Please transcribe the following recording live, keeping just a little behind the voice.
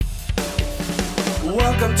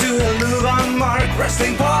Welcome to Helluva Mark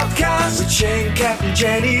Wrestling Podcast with Shane, Captain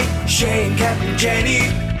Jenny,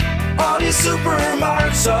 all your super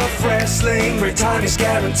marks of wrestling. Great time is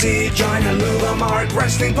guaranteed. Join Helluva Mark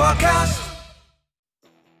Wrestling Podcast.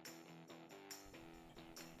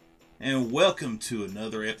 And welcome to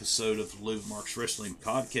another episode of the Helluva Marks Wrestling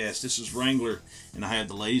Podcast. This is Wrangler, and I have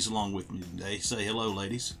the ladies along with me today. Say hello,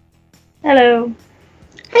 ladies. Hello.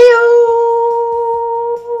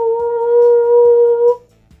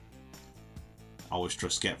 Always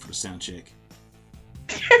trust Cat for the sound check.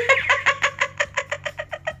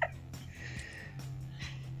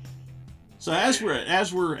 So as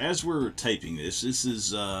we're taping this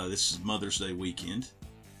is Mother's Day weekend.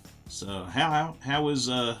 So how was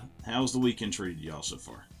the weekend treated y'all so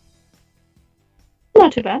far?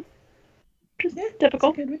 Not too bad. Just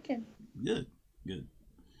typical. Good weekend. Good.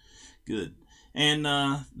 And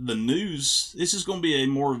the news. This is going to be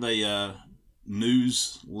more of a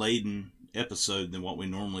news-laden episode than what we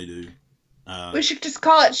normally do. We should just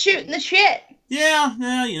call it shooting the shit. Yeah.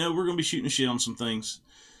 We're going to be shooting the shit on some things.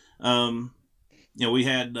 We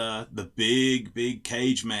had the big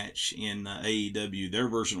cage match in AEW. Their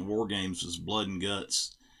version of War Games was Blood and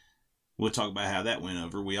Guts. We'll talk about how that went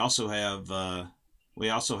over. We also have WrestleMania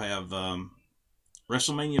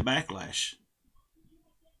Backlash.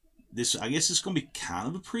 I guess it's going to be kind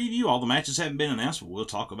of a preview. All the matches haven't been announced, but we'll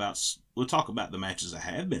talk about the matches that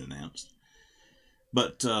have been announced.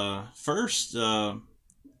 But first,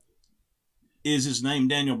 is his name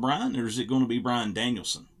Daniel Bryan, or is it going to be Bryan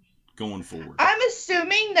Danielson going forward? I'm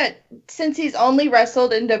assuming that since he's only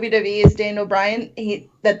wrestled in WWE as Daniel Bryan,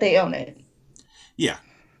 that they own it. Yeah.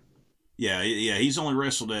 He's only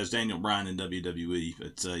wrestled as Daniel Bryan in WWE,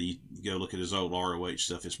 but you go look at his old ROH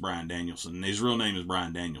stuff. It's Bryan Danielson, and his real name is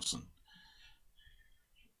Bryan Danielson.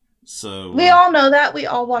 So we all know that. We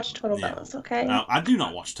all watch Total Bellas, okay? I do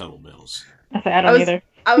not watch Total Bellas. I don't either.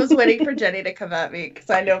 I was waiting for Jenny to come at me because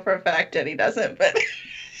I know for a fact Jenny doesn't. But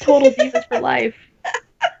Total Divas for life.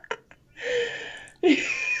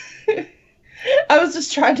 I was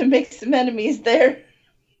just trying to make some enemies there.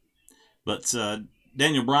 But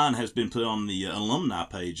Daniel Bryan has been put on the alumni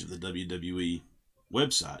page of the WWE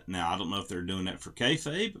website. Now, I don't know if they're doing that for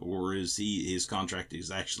kayfabe or his contract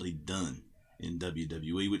is actually done in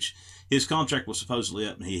WWE, which his contract was supposedly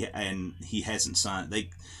up and he hasn't signed.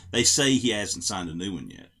 They say he hasn't signed a new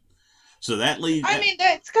one yet. So that leaves. I mean,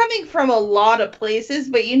 that's coming from a lot of places,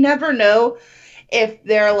 but you never know if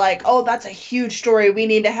they're like, oh, that's a huge story, we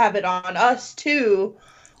need to have it on us too,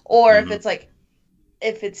 or if it's like,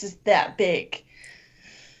 if it's just that big.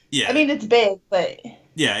 Yeah, I mean, it's big, but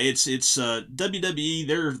yeah, it's WWE.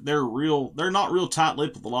 They're not real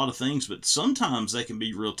tight-lipped with a lot of things, but sometimes they can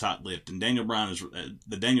be real tight-lipped. And Daniel Bryan is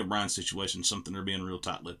the Daniel Bryan situation is something they're being real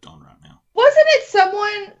tight-lipped on right now. Wasn't it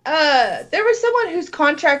someone? There was someone whose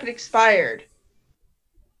contract expired,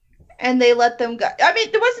 and they let them go. I mean,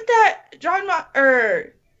 wasn't that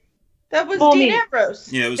that was Dean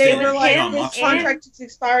Ambrose? Yeah, it was. They Dean were like, Ambrose. his contract is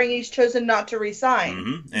expiring. He's chosen not to resign.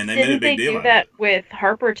 Mm-hmm. And they made a big deal. Didn't they do that with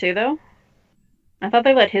Harper too, though? I thought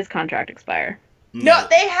they let his contract expire. No,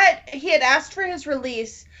 he had asked for his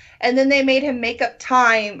release, and then they made him make up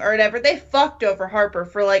time or whatever. They fucked over Harper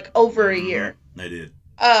for like over a year. They did.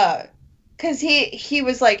 Because he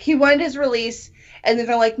was like, he wanted his release, and then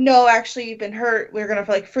they're like, no, actually, you've been hurt. We're gonna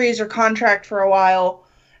like freeze your contract for a while.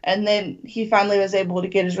 And then he finally was able to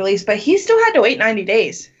get his release, but he still had to wait 90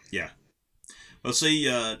 days. Yeah. Well, see,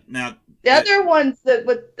 now the other ones that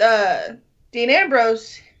with Dean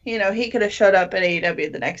Ambrose, he could have showed up at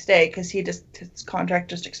AEW the next day because his contract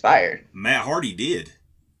just expired. Matt Hardy did.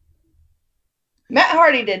 Matt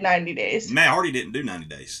Hardy did 90 days. Matt Hardy didn't do 90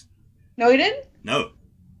 days. No, he didn't? No.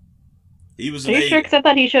 He was. Are you sure? Because I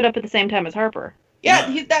thought he showed up at the same time as Harper. Yeah,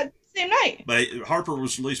 no. That same night. But Harper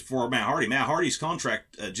was released before Matt Hardy. Matt Hardy's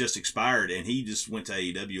contract just expired, and he just went to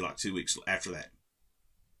AEW like 2 weeks after that.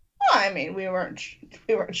 Well, I mean, we weren't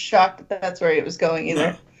shocked that that's where he was going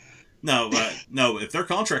either. No, if their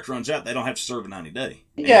contract runs out, they don't have to serve a 90-day.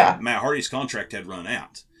 Yeah. Matt Hardy's contract had run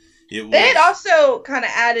out. They had also kind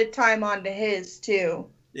of added time onto his, too.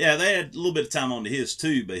 Yeah, they had a little bit of time onto his,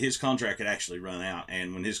 too, but his contract had actually run out.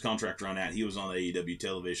 And when his contract ran out, he was on AEW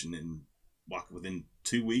television within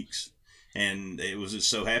 2 weeks. And it was just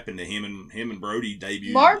so happened that him and Brody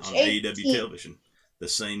debuted March on 18th. AEW television the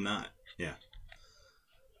same night. Yeah.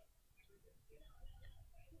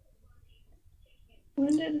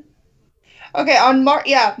 When did... Okay, on March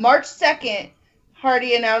 2nd,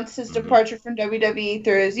 Hardy announced his departure from WWE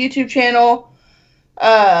through his YouTube channel.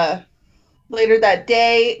 Later that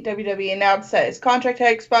day, WWE announced that his contract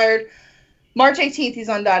had expired. March 18th, he's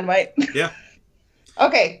on Dynamite. Yeah.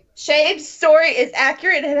 Okay, Shade's story is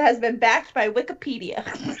accurate and has been backed by Wikipedia.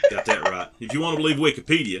 Got that right. If you want to believe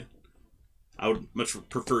Wikipedia, I would much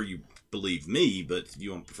prefer you believe me, but if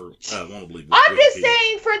you want to believe Wikipedia. I'm just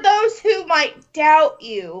saying, for those who might doubt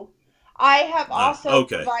you, I have also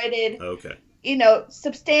provided,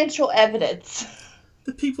 substantial evidence.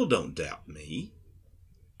 The people don't doubt me.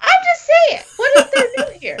 I'm just saying. What if they're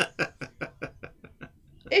new here?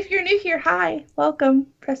 If you're new here, hi, welcome.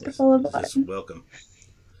 Press the follow button. Welcome.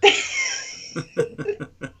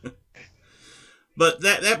 But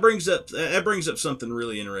that brings up something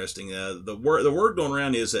really interesting. The word going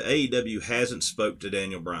around is that AEW hasn't spoke to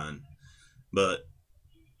Daniel Bryan, but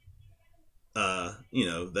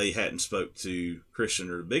they hadn't spoke to Christian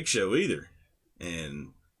or the Big Show either,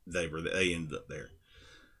 and they ended up there.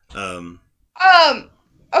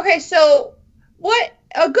 Okay, so what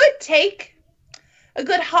a good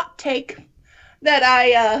hot take that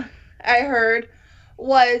I heard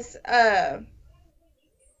was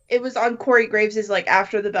it was on Corey Graves'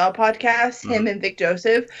 After the Bell podcast, him and Vic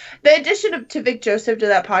Joseph. The addition to Vic Joseph to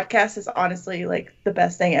that podcast is honestly the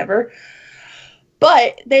best thing ever.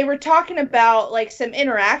 But they were talking about some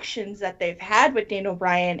interactions that they've had with Daniel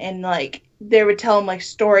Bryan, and they would tell him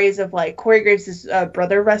stories of Corey Graves'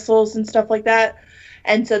 brother wrestles and stuff like that.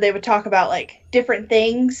 And so they would talk about different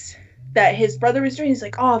things that his brother was doing. He's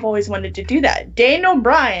like, oh, I've always wanted to do that. Daniel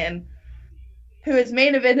Bryan, who is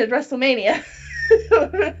main evented WrestleMania,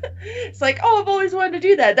 it's oh, I've always wanted to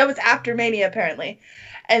do that. That was after Mania, apparently.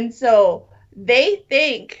 And so they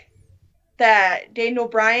think that Daniel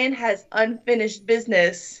Bryan has unfinished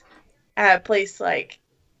business at a place like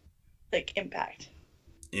Impact.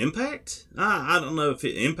 Impact? I don't know if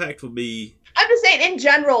Impact would be... I'm just saying, in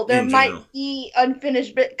general, there might be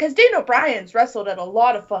unfinished business. Because Daniel Bryan's wrestled at a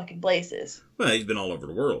lot of fucking places. Well, he's been all over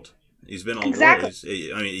the world. He's been all over the world.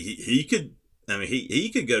 He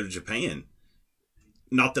could go to Japan.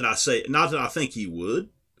 Not that I think he would.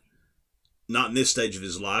 Not in this stage of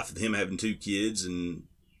his life, with him having 2 kids and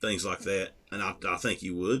things like that. And I think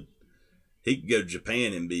he would. He could go to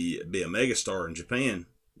Japan and be a megastar in Japan.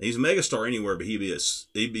 He's a megastar anywhere, but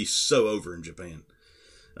he'd be so over in Japan.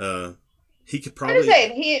 He could probably... I'm just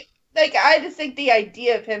saying, I just think the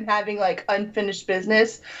idea of him having unfinished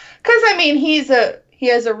business, because he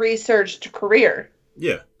has a researched career.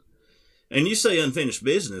 Yeah. And you say unfinished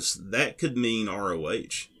business, that could mean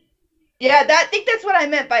ROH. Yeah, I think that's what I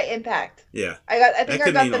meant by Impact. Yeah. I think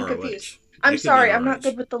I got them confused. I'm sorry, I'm not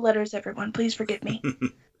good with the letters, everyone. Please forgive me.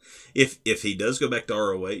 If he does go back to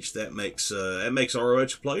ROH, that makes ROH a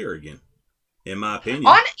player again, in my opinion.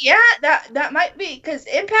 That might be, because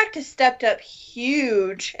Impact has stepped up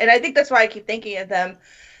huge, and I think that's why I keep thinking of them.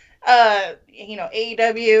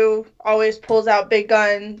 AEW always pulls out big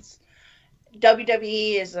guns.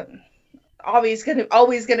 WWE is always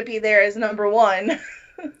gonna be there as number one.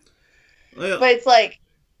 Well, but it's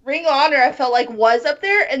Ring of Honor, I felt was up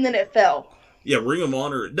there, and then it fell. Yeah, Ring of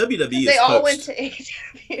Honor, WWE. They all went to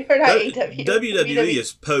AEW, or not AEW. WWE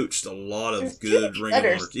has poached a lot of good Ring of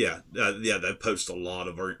Honor. Yeah, they've poached a lot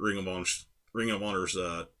of Ring of Honor's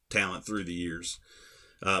talent through the years.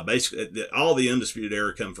 Basically, all the Undisputed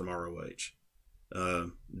Era come from ROH.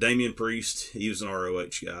 Damian Priest, he was an ROH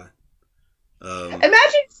guy.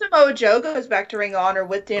 Imagine Samoa Joe goes back to Ring of Honor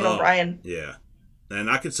with Daniel Bryan. Yeah. And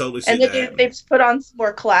I could totally see that. And they've put on some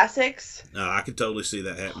more classics. I could totally see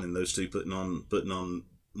that happening. Those two putting on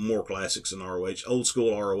more classics in ROH. Old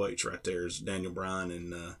school ROH right there is Daniel Bryan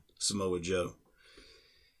and Samoa Joe.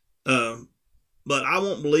 But I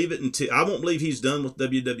won't believe he's done with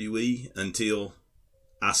WWE until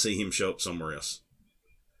I see him show up somewhere else.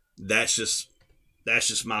 That's just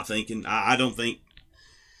my thinking. I don't think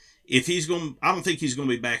he's going to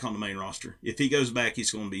be back on the main roster. If he goes back,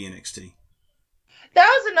 he's going to be NXT. That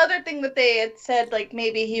was another thing that they had said,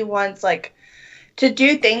 maybe he wants, to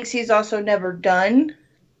do things he's also never done,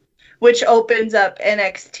 which opens up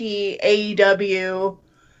NXT, AEW,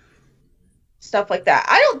 stuff like that.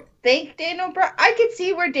 I don't think I could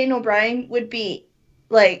see where Daniel Bryan would be,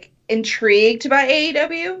 intrigued by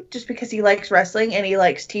AEW, just because he likes wrestling and he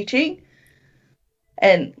likes teaching.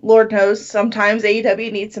 And Lord knows, sometimes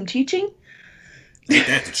AEW needs some teaching. Ain't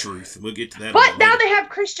that the truth? We'll get to that. But now they have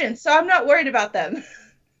Christians, so I'm not worried about them.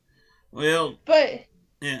 Well, but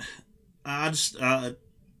yeah, I just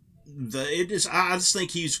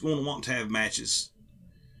think he's going to want to have matches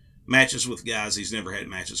with guys he's never had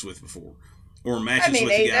matches with before, or matches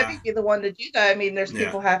with a guy. AEW be the one to do that. There's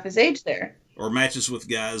people half his age there. Or matches with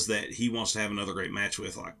guys that he wants to have another great match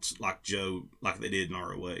with, like Joe, like they did in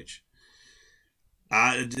ROH.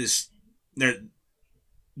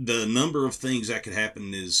 The number of things that could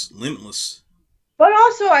happen is limitless. But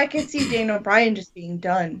also, I could see Daniel Bryan just being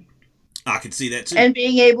done I could see that too. and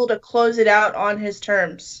being able to close it out on his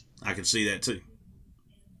terms. I could see that too.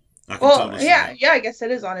 I can Well, totally see yeah, that. yeah, I guess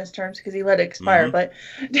it is on his terms because he let it expire. But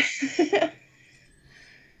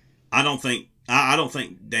I don't think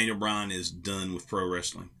Daniel Bryan is done with pro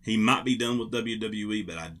wrestling. He might be done with WWE,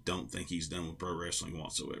 but I don't think he's done with pro wrestling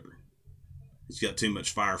whatsoever. He's got too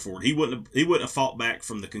much fire for it. He wouldn't have fought back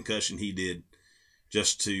from the concussion he did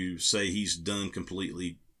just to say he's done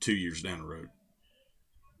completely 2 years down the road.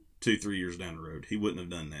 2-3 years down the road. He wouldn't have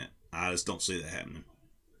done that. I just don't see that happening.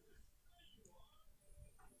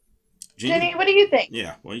 Jenny, what do you think?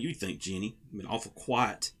 Yeah, what do you think, Jenny? You've been awful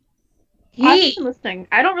quiet. I've been listening.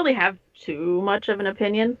 I don't really have too much of an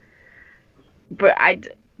opinion, but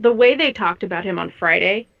the way they talked about him on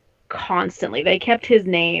Friday, constantly, they kept his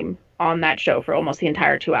name on that show for almost the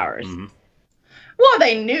entire 2 hours. Mm-hmm. Well,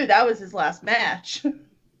 they knew that was his last match.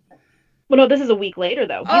 Well, no, this is a week later,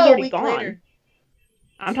 though. He's a already week gone. later.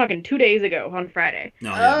 I'm talking 2 days ago on Friday.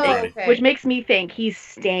 No, yeah, Oh, Friday. okay. Which makes me think he's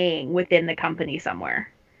staying within the company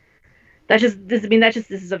somewhere. This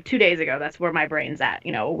is of 2 days ago. That's where my brain's at.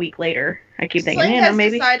 You know, a week later, I keep thinking, Sling has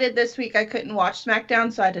maybe. decided this week I couldn't watch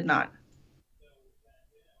SmackDown, so I did not.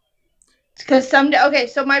 Because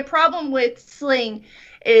so my problem with Sling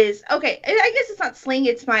is, I guess it's not Sling,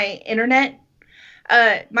 it's my internet.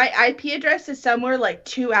 My IP address is somewhere like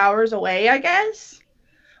 2 hours away, I guess.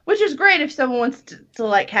 Which is great if someone wants to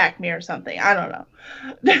like hack me or something. I don't know.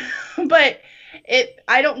 But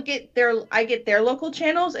I get their local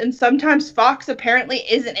channels, and sometimes Fox apparently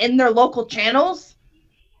isn't in their local channels.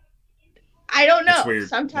 I don't know. That's weird.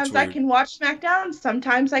 Sometimes That's weird. I can watch SmackDown,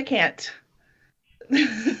 sometimes I can't.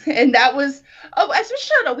 And that was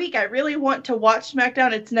especially on a week I really want to watch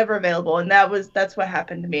SmackDown, it's never available, and that's what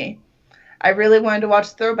happened to me. I really wanted to watch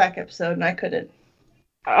the throwback episode and I couldn't.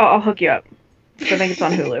 I'll hook you up. I think it's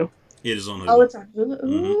on Hulu. It is on Hulu. Oh, it's on Hulu.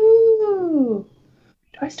 Mhm. Ooh.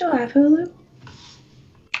 Do I still have Hulu?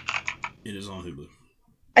 It is on Hulu.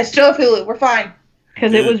 I still have Hulu. We're fine.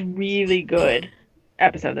 Because it Good. was really good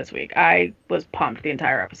episode this week. I was pumped the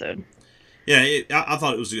entire episode. Yeah, I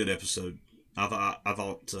thought it was a good episode. I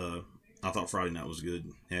thought Friday night was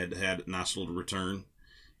good. Had a nice little return,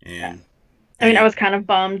 and I mean, I was kind of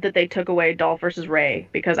bummed that they took away Dolph versus Ray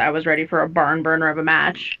because I was ready for a barn burner of a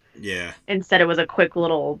match. yeah, Instead, it was a quick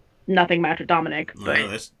little nothing match with Dominic. But well,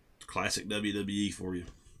 that's classic WWE for you.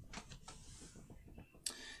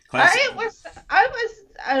 Classic.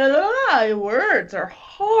 I don't know. Words are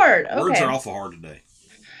hard. Okay. Words are awful hard today.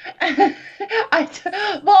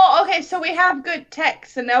 So we have good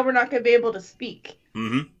text, and now we're not going to be able to speak.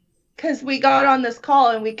 Mm-hmm. Because we got on this call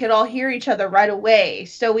and we could all hear each other right away,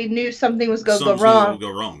 so we knew something was going to go wrong. Will go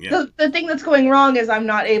wrong. Yeah. The thing that's going wrong is I'm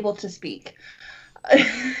not able to speak.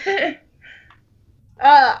 I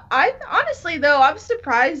honestly though, I'm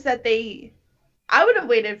surprised that I would have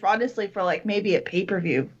waited for like maybe a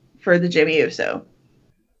pay-per-view for the Jimmy Uso.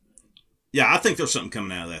 Yeah, I think there's something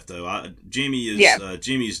coming out of that though. Jimmy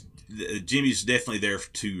is Jimmy's definitely there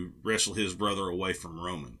to wrestle his brother away from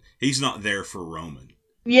Roman. He's not there for Roman.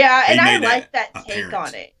 Yeah, and I made like that that take apparent.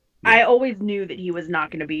 on it. I always knew that he was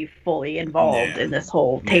not going to be fully involved in this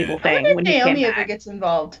whole table I thing wonder when if he Naomi came ever back. gets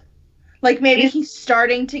involved. Like maybe he's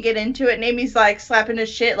starting to get into it. Naomi's like slapping his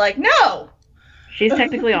shit like, no! She's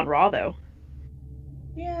technically on Raw, though.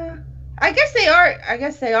 Yeah. I guess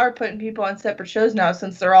they are putting people on separate shows now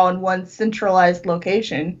since they're all in one centralized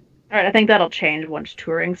location. All right, I think that'll change once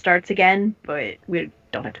touring starts again, but we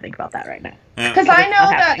don't have to think about that right now. Because I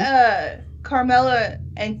know not that Carmella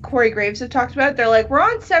and Corey Graves have talked about it. They're like, we're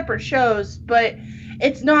on separate shows, but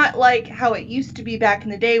it's not like how it used to be back in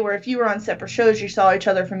the day where if you were on separate shows, you saw each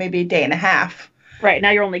other for maybe a day and a half. Right, now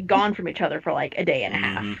you're only gone from each other for like a day and a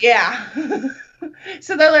half. Mhm. Yeah.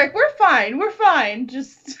 So they're like, we're fine.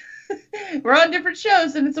 Just we're on different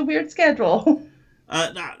shows and it's a weird schedule.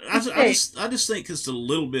 I just think it's a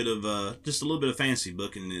little bit of fancy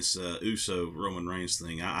booking this Uso Roman Reigns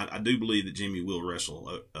thing. I do believe that Jimmy will wrestle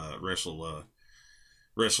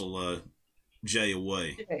Jay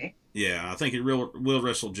away. Okay. Yeah, I think it will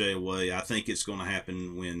wrestle Jay away. I think it's going to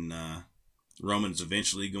happen when Roman's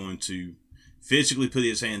eventually going to physically put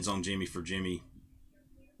his hands on Jimmy for Jimmy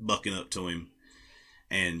bucking up to him.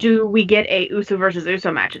 And Do we get a Uso versus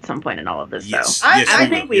Uso match at some point in all of this, yes, though? I we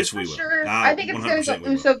think will. Yes, for we will. sure. I think it's going to 100% go we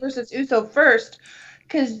will. Uso versus Uso first,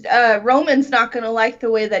 because Roman's not going to like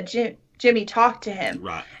the way that Jimmy talked to him,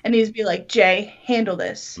 Right. and he's be like, "Jay, handle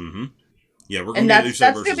this." Mm-hmm. Yeah, we're going And to get that's Uso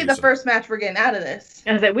versus going to be the Uso. first match we're getting out of this.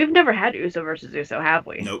 And I said, we've never had Uso versus Uso, have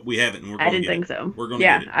we? No, we haven't. And we're I gonna didn't get think it. so. We're going to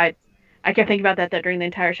Yeah, get it. I kept thinking about that during the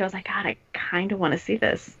entire show. I was like, God, I kind of want to see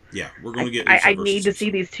this. Yeah, we're going to get. I Uso need to versus see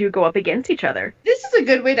these two go up against each other. This is a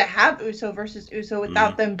good way to have Uso versus Uso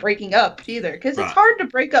without them breaking up either, because Right. it's hard to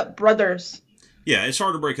break up brothers. Yeah, it's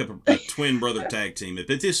hard to break up a twin brother tag team,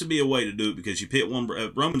 but this would be a way to do it because you pit one.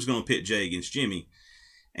 Roman's going to pit Jay against Jimmy,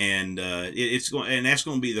 and it's going, and that's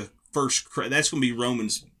going to be the first. That's going to be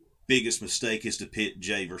Roman's biggest mistake is to pit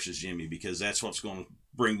Jay versus Jimmy because that's what's going to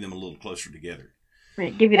bring them a little closer together.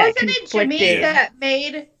 Right, give you that Wasn't it Jimmy conflicted. that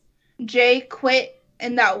made Jay quit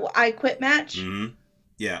in that I Quit match? Mm-hmm.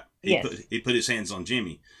 Yeah, Yes. he put his hands on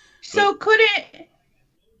Jimmy. So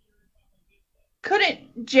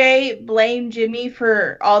couldn't Jay blame Jimmy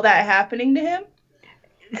for all that happening to him?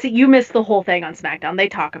 See, you missed the whole thing on SmackDown. They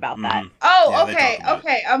talk about that. Mhm. Oh, Yeah, they okay, talk about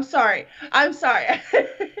okay. I'm sorry.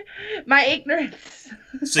 My ignorance.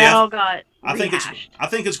 See, That all got I think rehashed.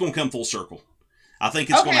 it's going to come full circle. I think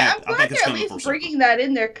it's going Okay, to I'm happen. I glad think it's they're at coming full least circle. bringing that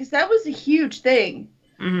in there because that was a huge thing.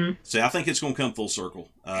 Mm-hmm. See, I think it's going to come full circle.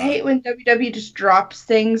 I hate when WWE just drops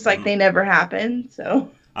things like they never happened.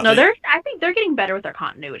 So I think they're getting better with their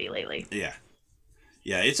continuity lately. Yeah.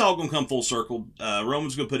 Yeah, it's all going to come full circle.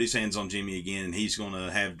 Roman's going to put his hands on Jimmy again, and he's going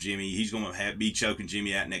to have Jimmy. He's going to be choking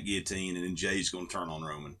Jimmy out in that guillotine, and then Jay's going to turn on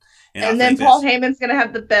Roman. and then Paul Heyman's gonna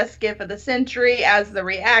have the best gif of the century as the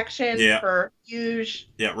reaction for Huge.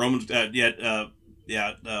 Yeah, Roman's.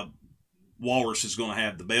 Walrus is going to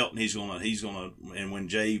have the belt, and he's going to, and when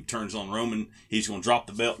Jay turns on Roman, he's going to drop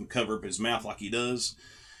the belt and cover up his mouth like he does.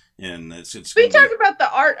 And it's We talk about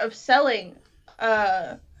the art of selling.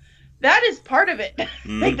 That is part of it.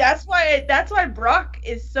 Mm-hmm. Like that's why Brock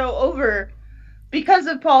is so over because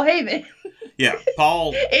of Paul Heyman. Yeah,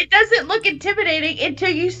 Paul. It doesn't look intimidating until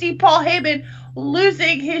you see Paul Heyman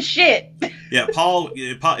losing his shit. Yeah, Paul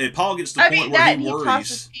gets to the point where he worries.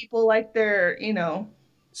 Tosses people like they're,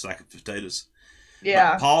 sack of potatoes.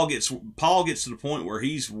 Yeah. But Paul gets to the point where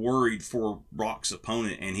he's worried for Brock's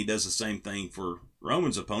opponent, and he does the same thing for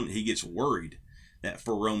Roman's opponent. He gets worried that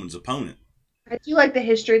for Roman's opponent. I do like the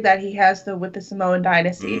history that he has though with the Samoan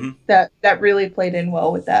dynasty. Mm-hmm. That really played in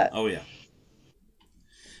well with that. Oh yeah.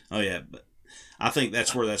 But I think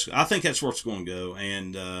that's where it's going to go.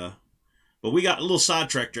 And but we got a little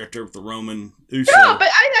sidetracked right there with the Roman Uso. No, but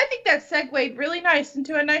I think that segued really nice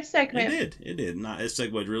into a nice segment. It did. It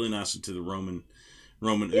segued really nice into the Roman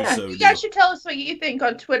Yeah, Uso. you guys should tell us what you think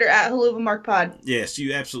on Twitter at HaluvaMarkPod. Yes,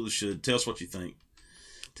 you absolutely should. Tell us what you think.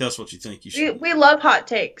 Tell us what you think. You should. We love hot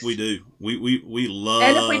takes. We do. We love.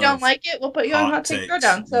 And if we don't like it, we'll put you on Hot Take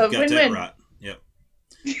Throwdown. So you got win-win. that right. Yep.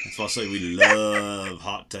 That's why I say we love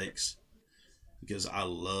hot takes because I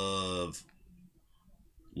love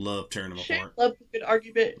tearing them apart. Love a good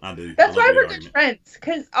argument. I do. That's I love why a we're good good argument. friends.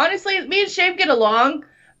 Because honestly, me and Shane get along.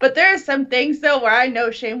 But there are some things though where I know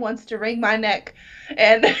Shane wants to wring my neck,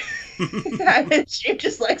 and Shane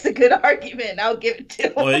just likes a good argument. I'll give it to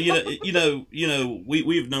him. Well,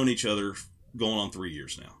 we've known each other going on 3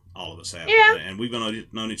 years now. All of us have. Yeah. And we've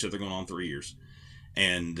known each other going on 3 years.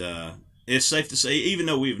 And it's safe to say, even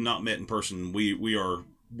though we have not met in person, we are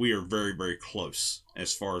very, very close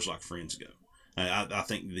as far as like friends go. I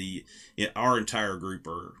think our entire group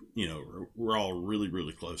are, we're all really,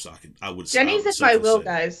 really close. I would Jenny's in safely my will, say-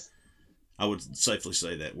 guys. I would safely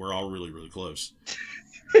say that we're all really, really close.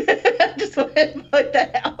 Just want to put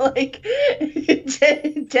that out. Like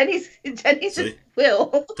Jenny's See? in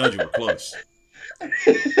will. Told you we're close.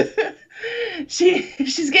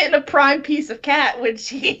 She's getting a prime piece of cat when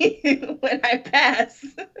I pass.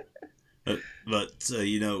 But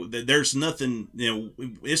there's nothing.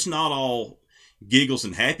 It's not all giggles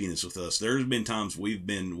and happiness with us. There's been times we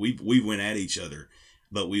went at each other,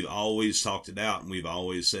 but we've always talked it out, and we've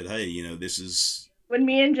always said, "Hey, this is." When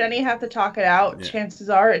me and Jenny have to talk it out, Yeah. chances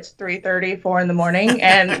are it's 3:30, 4 in the morning,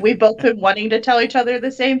 and we've both been wanting to tell each other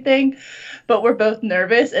the same thing, but we're both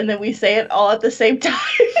nervous, and then we say it all at the same time.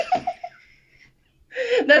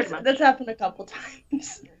 That's happened a couple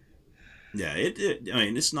times. Yeah,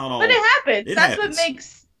 it's not all. But it happens. It That's happens. what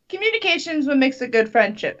makes communication's what makes a good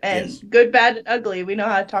friendship. And Yes. good, bad, and ugly, we know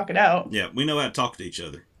how to talk it out. Yeah, we know how to talk to each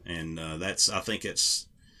other, and I think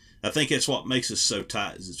it's what makes us so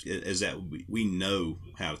tight is that we know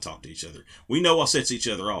how to talk to each other. We know what sets each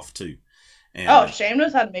other off too. And, Shane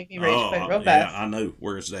knows how to make me rage quit real yeah, fast. I know.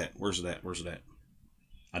 Where's that?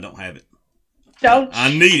 I don't have it. Don't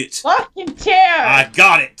I need it. fucking care. I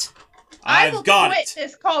got it. I I've will got quit it.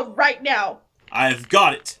 this call right now. I've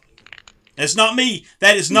got it. That's not me.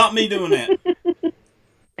 That is not me doing that.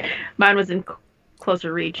 Mine was in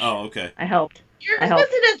closer reach. Oh, okay. I helped. Yours I helped.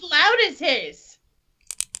 wasn't as loud as his.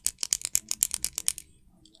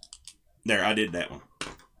 There, I did that one.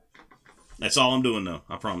 That's all I'm doing, though.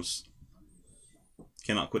 I promise.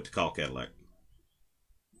 Cannot quit the call, Cadillac.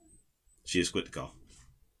 She has quit the call.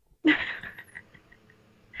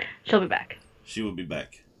 She'll be back. She will be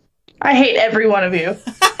back. I hate every one of you.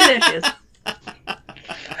 There she is.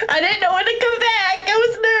 I didn't know when to come back. I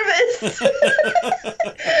was nervous.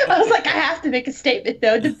 I was like, I have to make a statement,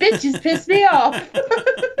 though. The bitches pissed me off.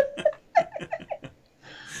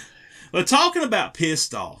 Well, talking about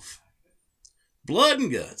pissed off, blood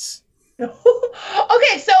and guts.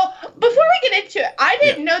 Okay, so before we get into it, I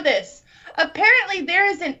didn't know this. Apparently, there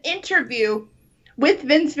is an interview with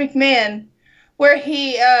Vince McMahon where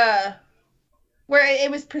where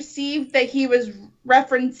it was perceived that he was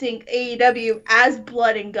referencing AEW as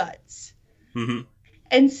Blood and Guts. Mm-hmm.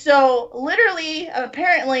 And so, literally,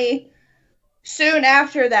 apparently, soon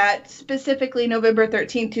after that, specifically November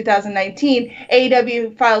 13, 2019,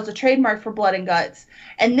 AEW files a trademark for Blood and Guts.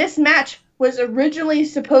 And this match was originally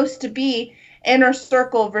supposed to be Inner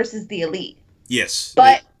Circle versus the Elite. Yes.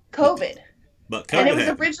 But COVID. But COVID and it was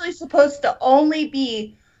happened. originally supposed to only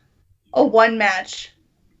be a one match,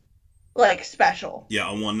 like, special.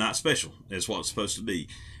 Yeah, a one night special is what it's supposed to be.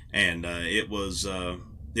 And it was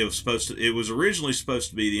originally supposed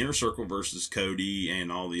to be the Inner Circle versus Cody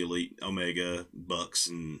and all the Elite, Omega, Bucks,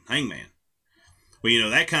 and Hangman. Well, you know,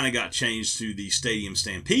 that kind of got changed to the Stadium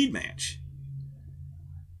Stampede match.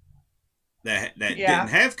 That didn't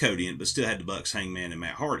have Cody in it, but still had the Bucks, Hangman, and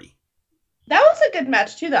Matt Hardy. That was a good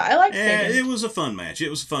match, too, though. I liked it. It was a fun match. It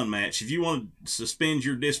was a fun match. If you want to suspend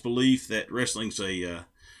your disbelief that wrestling's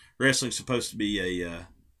supposed to be a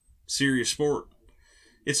serious sport,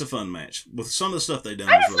 it's a fun match. With some of the stuff they've done,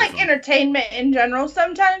 I just really like fun. entertainment in general.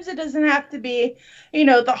 Sometimes it doesn't have to be, you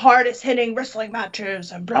know, the hardest hitting wrestling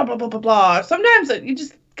matches and blah, blah, blah, blah, blah. Sometimes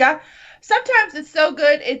sometimes it's so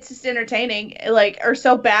good, it's just entertaining. Like, or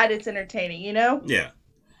so bad, it's entertaining, you know? Yeah.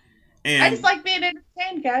 And I just like being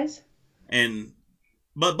entertained, guys.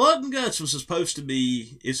 But Blood and Guts was supposed to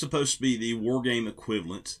be the War Game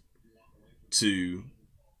equivalent to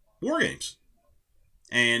War Games.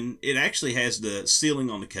 And it actually has the ceiling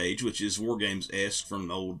on the cage, which is War Games-esque from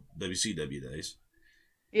the old WCW days.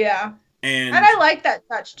 Yeah. And I like that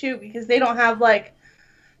touch, too, because they don't have, like...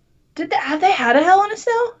 Have they had a Hell in a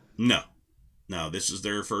Cell? No. No, this is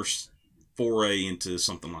their first foray into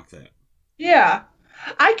something like that. Yeah.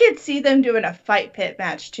 I could see them doing a fight pit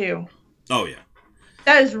match, too. Oh, yeah.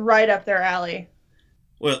 That is right up their alley.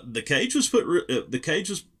 Well, the cage was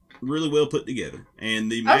really well put together,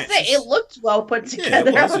 and the match. I was saying it looked well put together. Yeah, it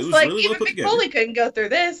was. I It was was like, really even well put Mick together. Foley couldn't go through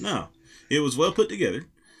this. No, it was well put together,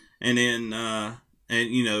 and then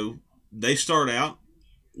and you know they start out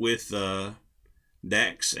with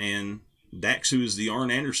Dax, who is the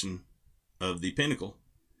Arn Anderson of the Pinnacle,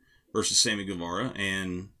 versus Sammy Guevara,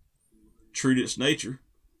 and true to its nature,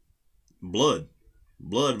 blood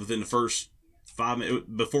within the first 5 minutes,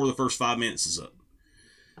 before the first 5 minutes is up.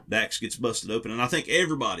 Dax gets busted open, and I think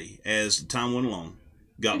everybody, as the time went along,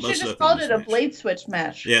 got busted just up. called it a blade switch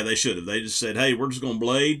match. Yeah, they should have. They just said, "Hey, we're just going to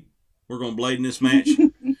blade. We're going to blade in this match.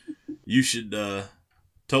 You should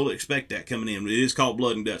totally expect that coming in. It is called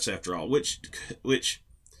Blood and Guts after all." Which,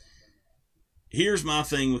 here's my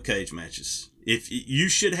thing with cage matches: if you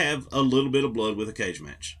should have a little bit of blood with a cage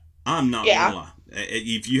match, I'm not gonna lie.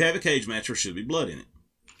 If you have a cage match, there should be blood in it.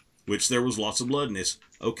 Which there was lots of blood in this.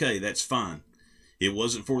 Okay, that's fine. It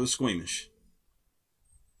wasn't for the squeamish.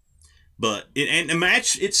 But and the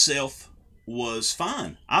match itself was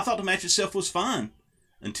fine. I thought the match itself was fine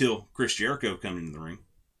until Chris Jericho came into the ring.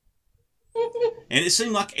 And it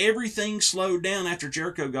seemed like everything slowed down after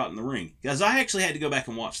Jericho got in the ring. Because I actually had to go back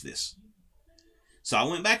and watch this. So I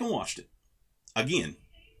went back and watched it again.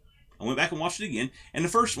 And when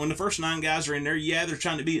the first 9 guys are in there, yeah, they're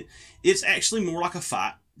trying to be. It's actually more like a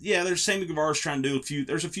fight. Yeah, there's Sammy Guevara's trying to do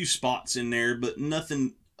there's a few spots in there, but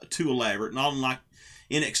nothing too elaborate. Not unlike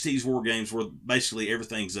NXT's War Games, where basically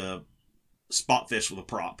everything's a spot fest with a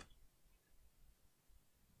prop.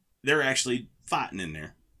 They're actually fighting in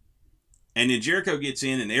there. And then Jericho gets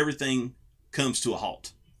in and everything comes to a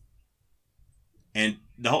halt. And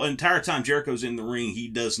the whole entire time Jericho's in the ring, he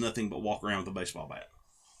does nothing but walk around with a baseball bat.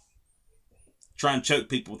 Try and choke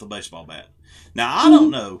people with a baseball bat. Now, I don't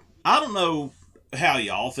know how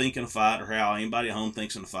y'all think in a fight or how anybody at home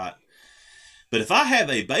thinks in a fight. But if I have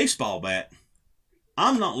a baseball bat,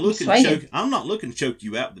 I'm not looking to choke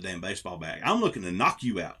you out with a damn baseball bat. I'm looking to knock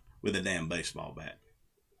you out with a damn baseball bat.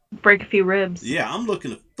 Break a few ribs. Yeah, I'm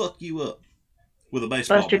looking to fuck you up with a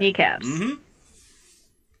baseball bat. Bust your kneecaps. Mm-hmm.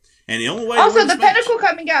 And the only way. Also, the Pinnacle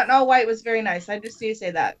coming out in all white was very nice. I just need to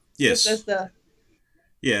say that. Yes.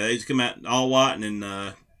 Yeah, they just come out in all white, and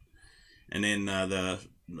then the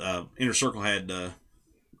Inner Circle had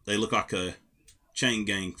they look like chain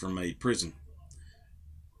gang from a prison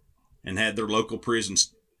and had their local prison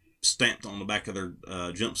stamped on the back of their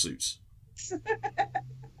jumpsuits.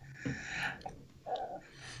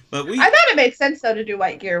 But I thought it made sense though to do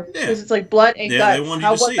white gear because it's like blood and they guts. wanted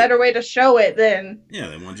you to see What better way to show it than? Yeah,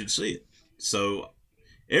 they wanted you to see it. So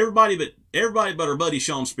everybody but our buddy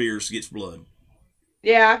Sean Spears gets blood.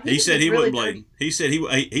 Yeah, he said he really wouldn't blade. He said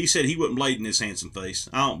he wouldn't blade in his handsome face.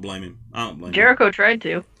 I don't blame him. Jericho tried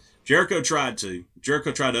to. Jericho tried to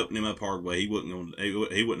open him up hard way. He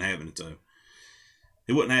wouldn't having it though.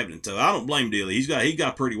 He wasn't having it though. I don't blame Dilly. He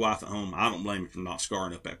got a pretty wife at home. I don't blame him for not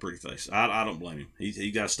scarring up that pretty face. I don't blame him. He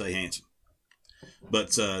got to stay handsome.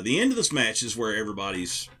 But the end of this match is where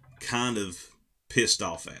everybody's kind of pissed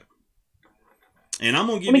off at. And I'm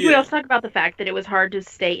gonna give you. Can we also talk about the fact that it was hard to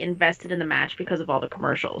stay invested in the match because of all the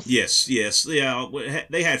commercials? Yes, yeah.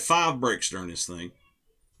 They had 5 breaks during this thing.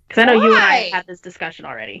 Because I know you and I had this discussion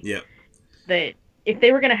already. Yep. That if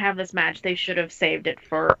they were going to have this match, they should have saved it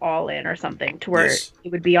for All In or something, to where it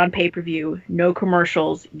would be on pay-per-view, no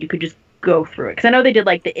commercials. You could just go through it. Because I know they did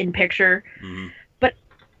like the in-picture, but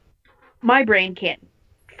my brain can't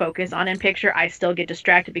focus on in-picture. I still get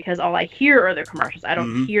distracted because all I hear are the commercials. I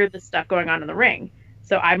don't hear the stuff going on in the ring.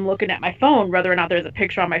 So I'm looking at my phone, whether or not there's a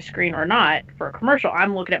picture on my screen or not for a commercial.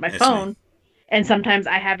 I'm looking at my phone. And sometimes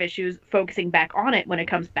I have issues focusing back on it when it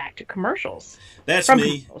comes back to commercials. That's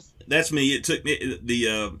me. That's me. It took me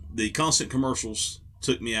the constant commercials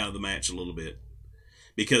took me out of the match a little bit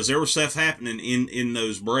because there was stuff happening in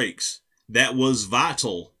those breaks that was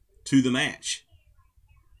vital to the match.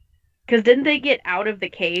 Because didn't they get out of the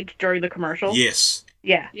cage during the commercial? Yes.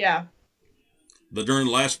 Yeah. Yeah. But during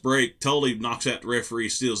the last break, Tully knocks out the referee,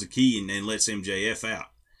 steals the key, and then lets MJF out.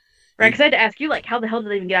 Right, because I had to ask you, like, how the hell did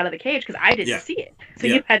they even get out of the cage? Because I didn't see it. So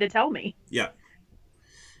you had to tell me. Yeah.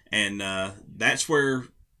 And that's where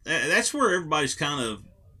everybody's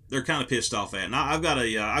they're kind of pissed off at. And I've got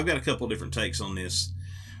a couple of different takes on this.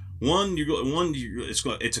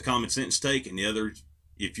 It's a common sense take, and the other,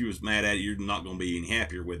 if you was mad at it, you're not going to be any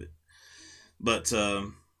happier with it. But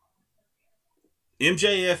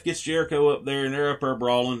MJF gets Jericho up there, and they're up there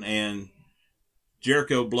brawling, and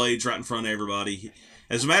Jericho blades right in front of everybody.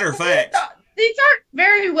 As a matter of fact, these aren't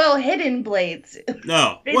very well hidden blades.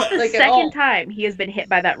 No, it's the second time he has been hit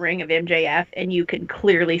by that ring of MJF, and you can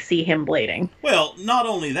clearly see him blading. Well, not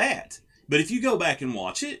only that, but if you go back and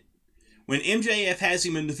watch it, when MJF has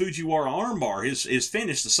him in the Fujiwara armbar, his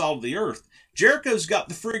finish, the Salt of the Earth, Jericho's got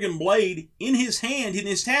the friggin' blade in his hand, in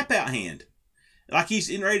his tap out hand, like he's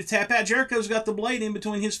in ready to tap out. Jericho's got the blade in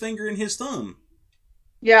between his finger and his thumb.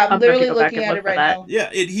 Yeah, I'm literally looking at it right now. Yeah,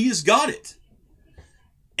 he's got it.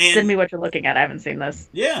 And, send me what you're looking at. I haven't seen this.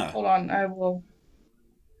 Yeah. Hold on, I will.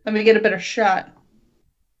 Let me get a better shot.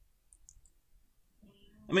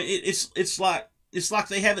 I mean, it's like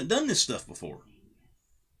they haven't done this stuff before.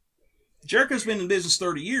 Jericho's been in business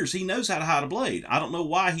 30 years. He knows how to hide a blade. I don't know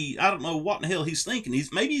what in the hell he's thinking.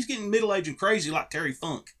 Maybe he's getting middle-aged and crazy like Terry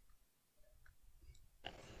Funk.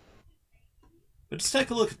 But let's take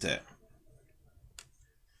a look at that.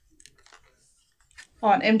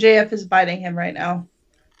 Hold on, MJF is biting him right now.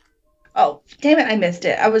 Oh, damn it, I missed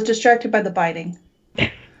it. I was distracted by the biting.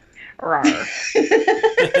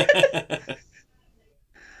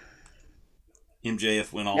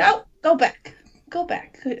 MJF went all... No, go back. Go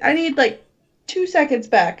back. I need like 2 seconds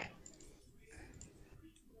back.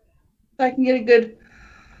 So I can get a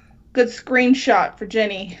good screenshot for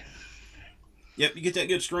Jenny. Yep, you get that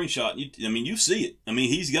good screenshot. You see it. I mean,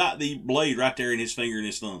 he's got the blade right there in his finger and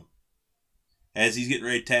his thumb. As he's getting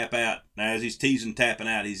ready to tap out, as he's teasing tapping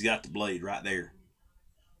out, he's got the blade right there.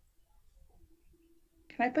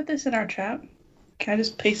 Can I put this in our chat? Can I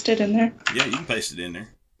just paste it in there? Yeah, you can paste it in there.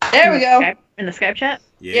 There we go. In the Skype chat?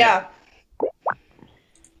 Yeah.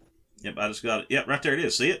 Yep, I just got it. Yep, right there it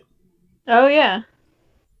is. See it? Oh, yeah.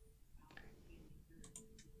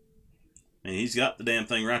 And he's got the damn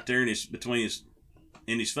thing right there in his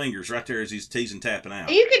fingers right there as he's teasing tapping out.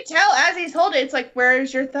 You can tell as he's holding it, it's like,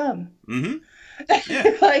 where's your thumb? Mm-hmm.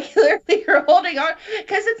 Yeah. Like, literally, you're holding on.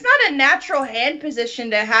 Because it's not a natural hand position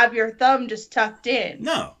to have your thumb just tucked in.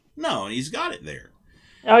 No, he's got it there.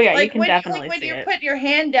 Oh, yeah, like, you can definitely when see you're it. putting your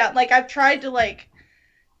hand down, like, I've tried to, like,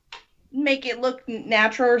 make it look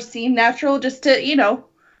natural or seem natural just to,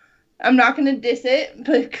 I'm not going to diss it,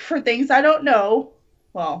 but for things I don't know.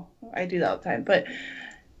 Well, I do that all the time, but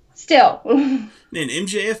still. Then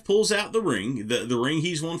MJF pulls out the ring, the ring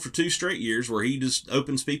he's won for 2 straight years, where he just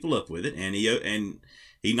opens people up with it, and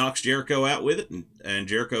he knocks Jericho out with it, and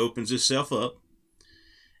Jericho opens himself up,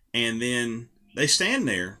 and then they stand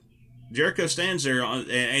there. Jericho stands there,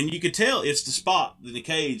 and you could tell it's the spot in the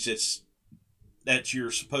cage that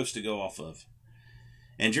you're supposed to go off of.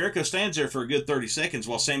 And Jericho stands there for a good 30 seconds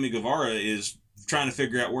while Sammy Guevara is trying to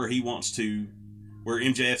figure out where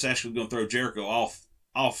MJF's actually going to throw Jericho off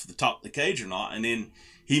the top of the cage or not. And then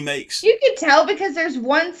he makes... You can tell because there's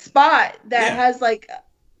one spot that has like...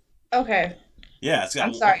 Okay. Yeah, it's got...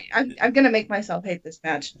 I'm sorry. I'm going to make myself hate this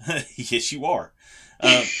match. Yes, you are.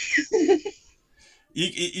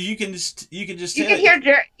 You can just tell.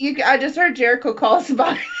 I just heard Jericho call us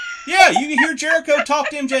about it. Yeah, you can hear Jericho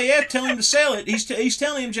talk to MJF, tell him to sell it. He's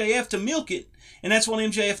telling MJF to milk it, and that's what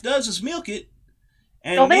MJF does is milk it.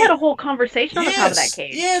 And they had a whole conversation on the top of that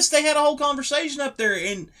cage. Yes, they had a whole conversation up there,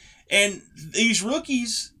 and these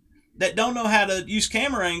rookies that don't know how to use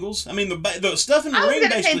camera angles. I mean, the stuff in the ring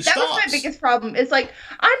basically stops. That was my biggest problem. It's like,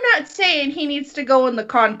 I'm not saying he needs to go in the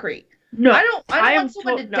concrete. No, I don't want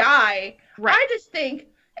someone to die. Right. I just think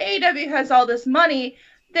AEW has all this money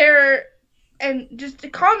there, and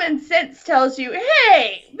just common sense tells you,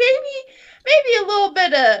 hey, maybe a little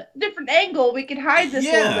bit of different angle, we could hide this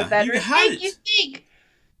a little bit better. You think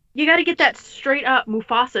you got to get that straight up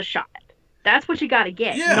Mufasa shot. That's what you got to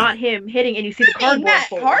get, not him hitting and you see the cardboard. Matt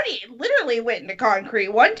Hardy literally went into concrete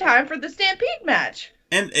one time for the Stampede match.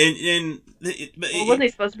 Wasn't he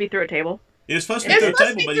supposed to be through a table? It was supposed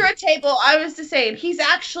to be through a table. I was just saying, he's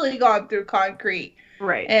actually gone through concrete.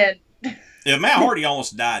 Right. And Matt Hardy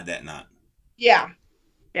almost died that night. Yeah.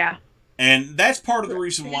 Yeah. And that's part of the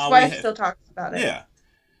reason why his wife still talks about it. Yeah.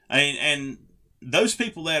 And those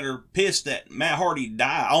people that are pissed that Matt Hardy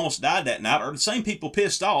almost died that night are the same people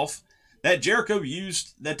pissed off that Jericho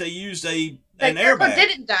used an airbag. Jericho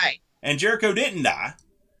didn't die. And Jericho didn't die.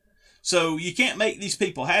 So you can't make these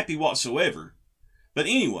people happy whatsoever. But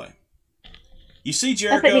anyway, you see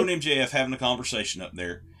Jericho and MJF having a conversation up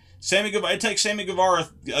there. It takes Sammy Guevara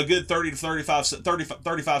a good 30 to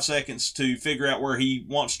 35 seconds to figure out where he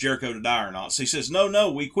wants Jericho to die or not. So he says,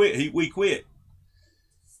 no, we quit. We quit.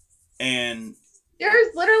 And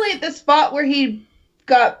there's literally the spot where he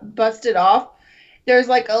got busted off. There's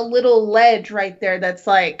like a little ledge right there that's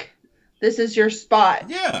like, this is your spot.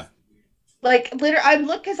 Yeah. Like, literally,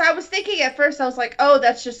 because I was thinking at first, I was like, oh,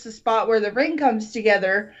 that's just the spot where the ring comes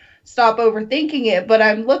together. Stop overthinking it. But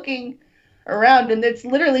I'm looking around, and it's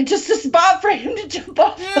literally just a spot for him to jump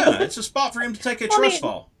off. Yeah, it's a spot for him to take a trust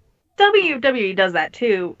fall. WWE does that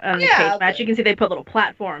too on the cage match. You can see they put little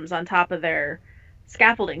platforms on top of their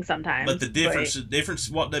scaffolding sometimes. But the difference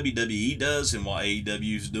what WWE does and what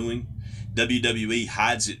AEW is doing, WWE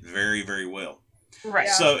hides it very, very well. Right.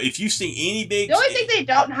 Yeah. So if you see any big... The only thing they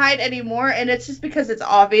don't hide anymore, and it's just because it's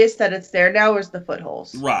obvious that it's there now, is the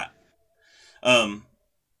footholes. Right.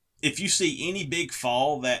 If you see any big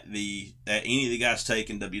fall that any of the guys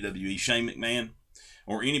take in WWE, Shane McMahon,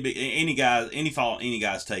 or any fall any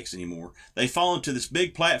guys takes anymore, they fall into this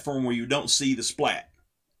big platform where you don't see the splat.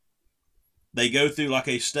 They go through like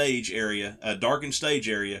a stage area, a darkened stage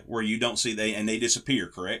area where you don't see and they disappear.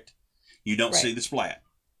 Correct? You don't see the splat.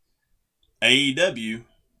 AEW,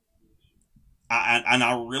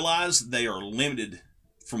 I realize they are limited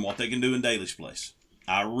from what they can do in Daily's Place.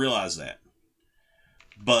 I realize that.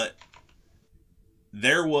 But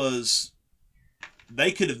they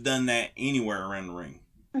could have done that anywhere around the ring.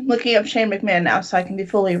 I'm looking up Shane McMahon now so I can be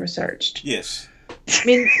fully researched. Yes. I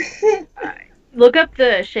mean, look up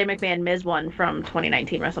the Shane McMahon Miz one from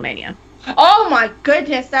 2019 WrestleMania. Oh my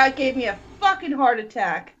goodness, that gave me a fucking heart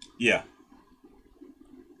attack. Yeah.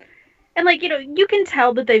 And you can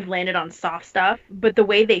tell that they've landed on soft stuff, but the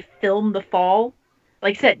way they film the fall,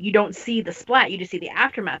 like I said, you don't see the splat, you just see the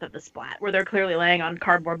aftermath of the splat, where they're clearly laying on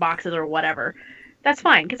cardboard boxes or whatever. That's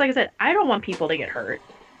fine, because like I said, I don't want people to get hurt.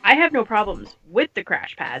 I have no problems with the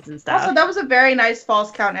crash pads and stuff. Also, that was a very nice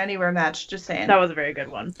Falls Count Anywhere match, just saying. That was a very good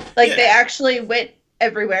one. They actually went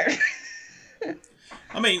everywhere.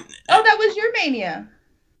 I mean... Oh, that was your Mania.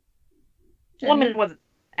 Well, it wasn't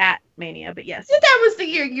at Mania, but yes. That was the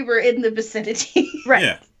year you were in the vicinity. Right.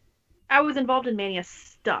 Yeah. I was involved in Mania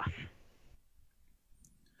stuff.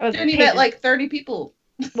 And you met like 30 people.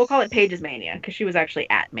 We'll call it Paige's Mania, because she was actually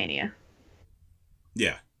at Mania.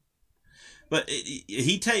 Yeah. But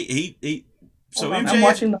MJF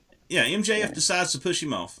decides to push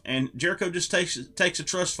him off, and Jericho just takes a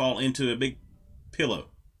trust fall into a big pillow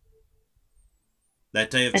that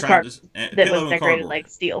they have tried to that was decorated like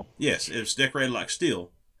steel. Yes, it was decorated like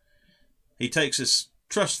steel. He takes this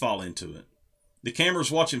trust fall into it. The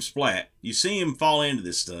cameras watch him splat. You see him fall into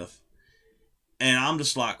this stuff, and I'm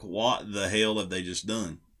just like, what the hell have they just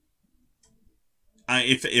done?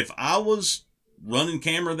 If I was running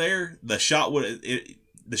camera there, the shot would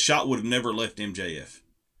have never left MJF.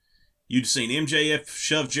 You'd seen MJF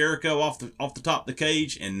shove Jericho off the top of the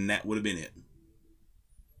cage, and that would have been it.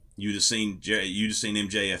 You'd have seen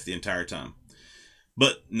MJF the entire time.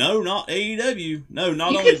 But no, not AEW. No,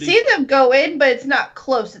 not you only can see them go in, but it's not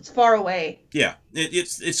close. It's far away. Yeah,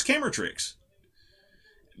 it's camera tricks.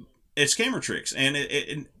 It's camera tricks, and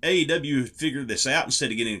AEW figured this out instead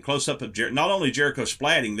of getting a close up of not only Jericho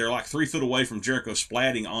splatting, they're like 3 foot away from Jericho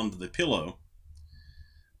splatting onto the pillow,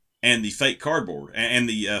 and the fake cardboard and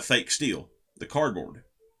the fake steel, the cardboard.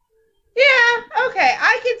 Yeah, okay,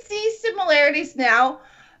 I can see similarities now,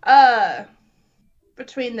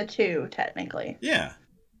 between the two, technically. Yeah.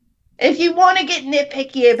 If you want to get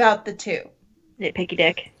nitpicky about the two. Nitpicky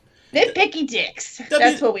dick. Nitpicky dicks.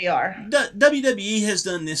 That's what we are. WWE has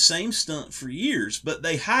done this same stunt for years, but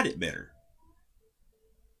they hide it better.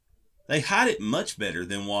 They hide it much better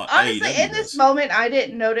than what honestly, AEW in this moment, I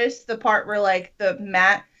didn't notice the part where, like, the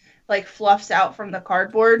mat, like, fluffs out from the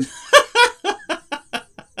cardboard.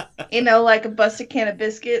 You know, like a busted can of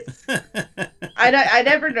biscuits. I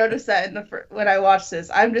never noticed that when I watched this.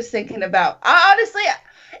 I'm just thinking about... honestly,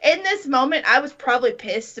 in this moment, I was probably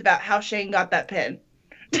pissed about how Shane got that pin.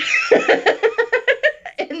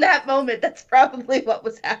 In that moment, that's probably what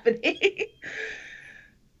was happening.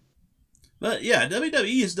 But yeah,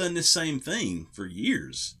 WWE has done this same thing for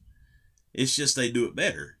years. It's just they do it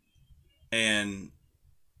better. And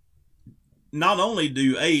not only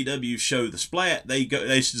do AEW show the splat, they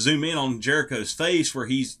zoom in on Jericho's face where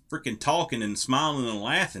he's freaking talking and smiling and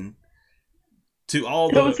laughing to all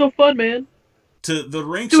That was so fun, man. To the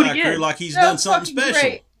ringside crew like he's done something special.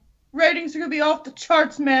 Great. Ratings are gonna be off the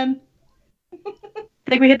charts, man.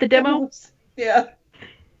 Think we hit the demo? Yeah.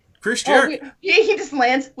 Chris Jericho. He just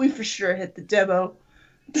lands. We for sure hit the demo.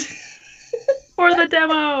 For the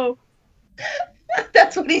demo.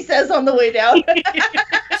 That's what he says on the way down.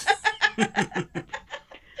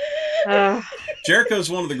 Jericho's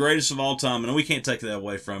one of the greatest of all time, and we can't take that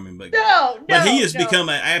away from him. But he has become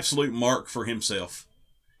an absolute mark for himself.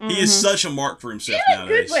 He is such a mark for himself nowadays.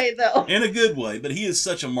 In a good way, though. In a good way, but he is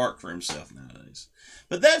such a mark for himself nowadays.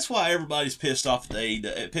 But that's why everybody's pissed off at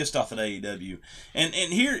AEW. And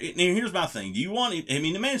here's my thing. Do you want him? I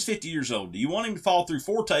mean, the man's 50 years old. Do you want him to fall through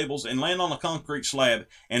 4 tables and land on a concrete slab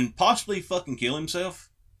and possibly fucking kill himself?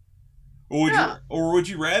 Or would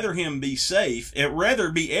you rather him be safe?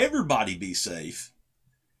 Rather be everybody be safe,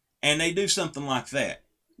 and they do something like that.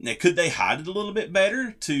 Now, could they hide it a little bit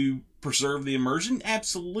better to preserve the immersion?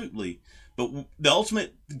 Absolutely. But the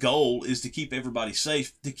ultimate goal is to keep everybody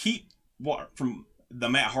safe, to keep from the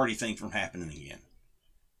Matt Hardy thing from happening again.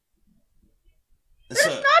 There's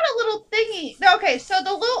not a little thingy. Okay, so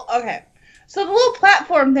the little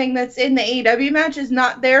platform thing that's in the AEW match is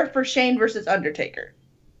not there for Shane versus Undertaker.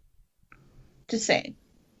 Just saying.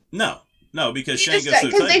 No, because Shane goes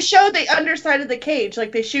through. Because they show the underside of the cage,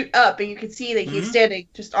 like they shoot up, and you can see that he's standing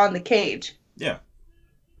just on the cage. Yeah.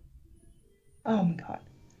 Oh my god.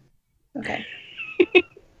 Okay.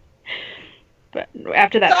 But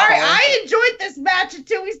after that, sorry, I enjoyed this match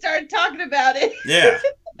until we started talking about it. Yeah.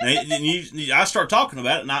 I start talking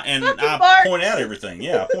about it, and I point out everything.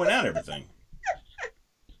 Yeah, I point out everything.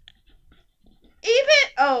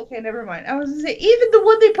 Okay, never mind. I was gonna say, even the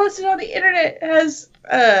one they posted on the internet has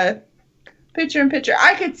picture-in-picture.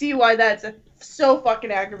 I could see why that's so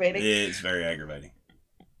fucking aggravating. It's very aggravating.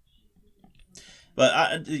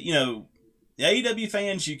 But AEW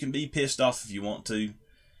fans, you can be pissed off if you want to,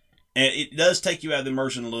 and it does take you out of the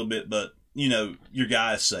immersion a little bit. But your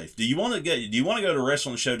guy is safe. Do you want to go to a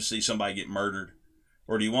wrestling show to see somebody get murdered,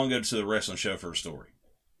 or do you want to go to the wrestling show for a story?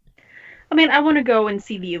 I mean, I want to go and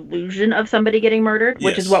see the illusion of somebody getting murdered,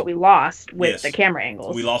 which is what we lost with the camera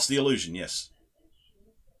angles. We lost the illusion, yes.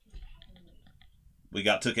 We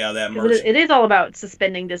got took out of that immersion. It is all about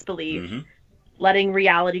suspending disbelief, letting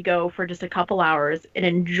reality go for just a couple hours, and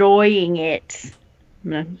enjoying it.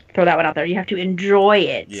 I'm going to throw that one out there. You have to enjoy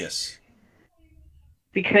it. Yes.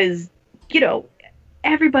 Because,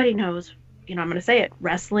 everybody knows, I'm going to say it,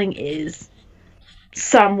 wrestling is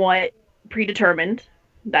somewhat predetermined.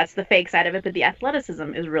 That's the fake side of it, but the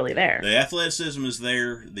athleticism is really there. The athleticism is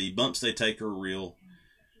there. The bumps they take are real.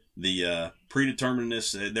 The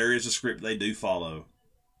predeterminedness, there is a script they do follow.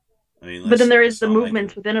 I mean, but then there is the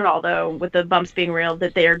movements within it all, though, with the bumps being real,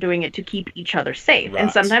 that they are doing it to keep each other safe. Right.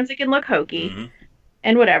 And sometimes it can look hokey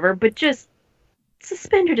and whatever, but just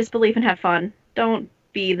suspend your disbelief and have fun. Don't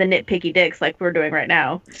be the nitpicky dicks like we're doing right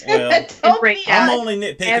now. Well, I'm only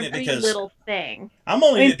nitpicking it because little thing. I'm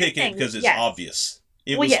only nitpicking it because it's obvious.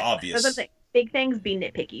 It was obvious. That's what I'm saying. Big things be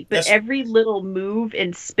nitpicky, but every little move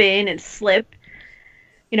and spin and slip,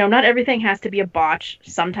 not everything has to be a botch.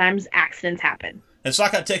 Sometimes accidents happen. It's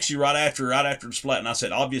like I text you right after the splat, and I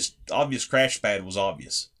said obvious crash pad was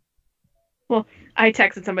obvious. I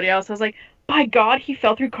texted somebody else. I was like, by God, he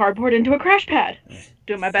fell through cardboard into a crash pad.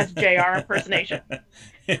 Doing my best JR impersonation.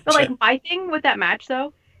 But like my thing with that match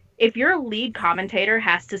though, if your lead commentator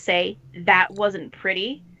has to say that wasn't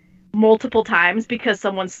pretty multiple times because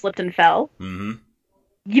someone slipped and fell,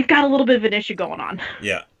 you've got a little bit of an issue going on.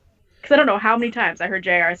 Yeah. Because I don't know how many times I heard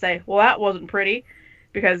JR say, well, that wasn't pretty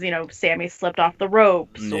because, Sammy slipped off the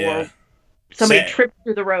ropes or somebody tripped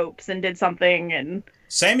through the ropes and did something. And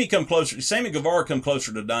Sammy Guevara come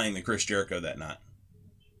closer to dying than Chris Jericho that night.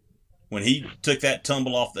 When he took that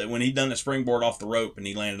tumble when he done the springboard off the rope and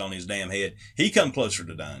he landed on his damn head, he come closer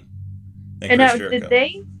to dying than Chris Jericho. Did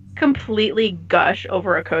they completely gush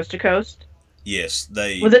over a coast to coast? Yes,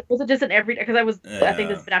 they. Was it just an everyday? Because I think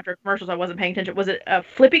this has been after commercials. I wasn't paying attention. Was it a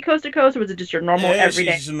flippy coast to coast, or was it just your normal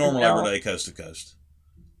everyday? It's a normal everyday coast to coast.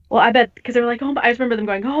 Well, I bet because they were like, oh, I just remember them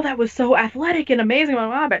going, oh, that was so athletic and amazing. I'm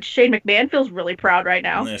like, I bet Shane McMahon feels really proud right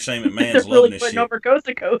now. Yeah, Shane McMahon's loving this shit. Putting over coast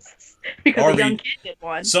to coasts because a young kid did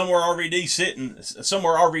one. Somewhere RVD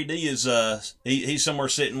is he's somewhere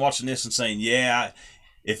sitting watching this and saying, yeah,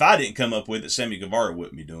 if I didn't come up with it, Sammy Guevara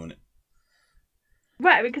wouldn't be doing it.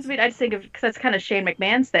 Right, because I just think because that's kind of Shane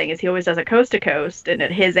McMahon's thing is he always does a coast to coast, and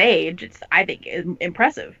at his age, I think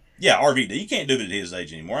impressive. Yeah, RVD, he can't do it at his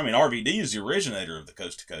age anymore. I mean, RVD is the originator of the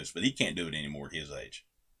coast to coast, but he can't do it anymore at his age.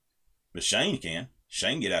 But Shane can.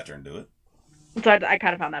 Shane can get out there and do it. So I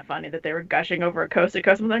kind of found that funny that they were gushing over a coast to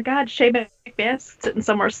coast. I'm like, God, Shane McMahon's sitting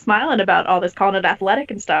somewhere smiling about all this, calling it athletic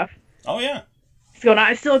and stuff. Oh yeah, he's going,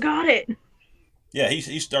 I still got it. Yeah,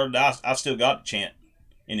 he started. I still got the chant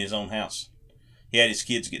in his own house. He had his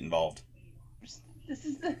kids get involved.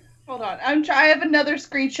 Hold on. I have another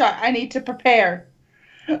screenshot. I need to prepare.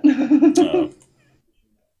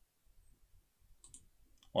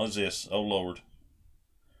 What is this? Oh Lord.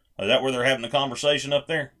 Is that where they're having the conversation up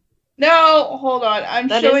there? No, hold on. I'm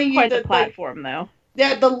showing you the platform though.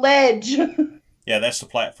 Yeah, the ledge. Yeah, that's the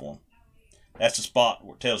platform. That's the spot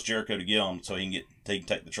where it tells Jericho to get on so he can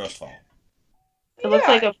take the trust fall. It looks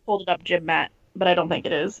like a folded up gym mat. But I don't think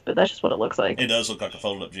it is. But that's just what it looks like. It does look like a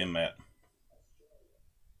folded up gym mat.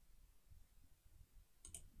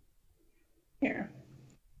 Here.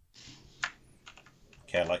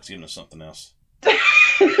 Cadillac's giving us something else. And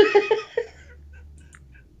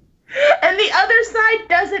the other side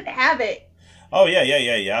doesn't have it. Oh, yeah.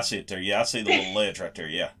 I see it there. Yeah, I see the little ledge right there.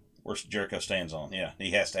 Yeah. Where Jericho stands on. Yeah,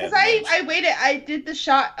 he has to have it. Because I waited. I did the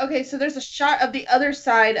shot. Okay, so there's a shot of the other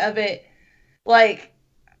side of it. Like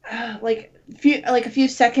a few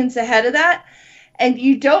seconds ahead of that, and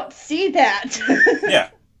you don't see that. Yeah,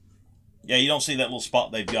 you don't see that little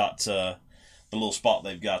spot they've got. The little spot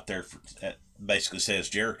they've got there that basically says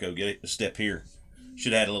Jericho, get a step here.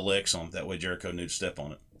 Should have had a little X on it. That way Jericho knew to step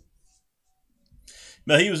on it.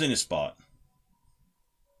 But he was in his spot.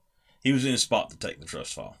 He was in his spot to take the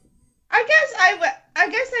trust fall. I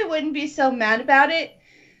guess I wouldn't be so mad about it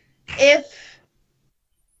if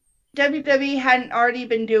WWE hadn't already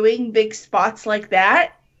been doing big spots like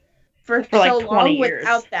that for so like 20 long years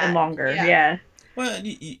without that. And longer, yeah. Well,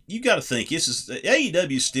 you got to think this is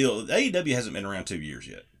AEW hasn't been around 2 years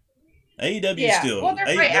yet. AEW is still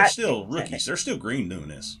they're still rookies. They're still green doing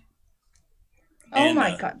this. Oh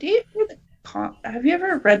my god! Do you hear have you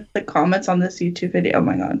ever read the comments on this YouTube video? Oh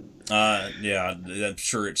my god. Yeah, I'm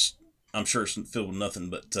sure it's filled with nothing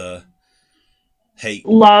but hate,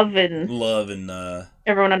 love and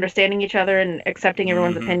everyone understanding each other and accepting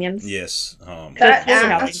everyone's opinions. Yes. That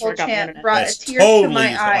asshole chant brought a tear to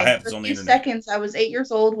my eye. For a few seconds, I was 8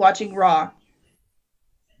 years old watching Raw.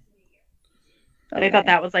 They thought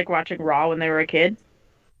that was like watching Raw when they were a kid?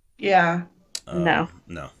 Yeah. No.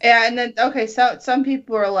 Yeah, and then, so some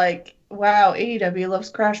people are like, wow, AEW loves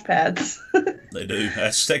crash pads. They do.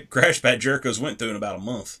 That's the crash pad Jericho's went through in about a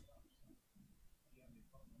month.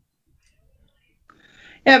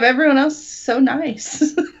 Yeah, but everyone else is so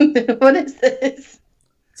nice. What is this?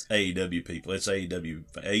 It's AEW people. It's AEW.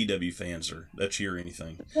 AEW fans that cheer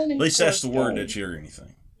anything. At least that's the word, that cheer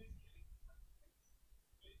anything.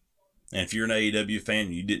 And if you're an AEW fan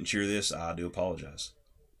and you didn't cheer this, I do apologize.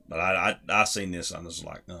 But I seen this, and I was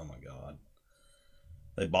like, oh my god.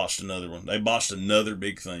 They botched another one. They botched another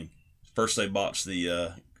big thing. First they botched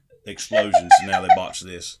the explosions, and now they botched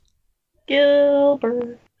this.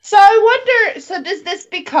 Gilbert. So I wonder, so does this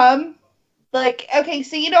become, like, okay,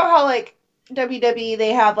 so you know how, like, WWE,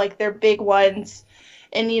 they have, like, their big ones,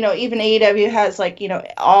 and, you know, even AEW has, like, you know,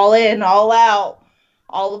 all in, all out,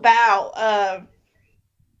 all about,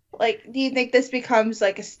 like, do you think this becomes,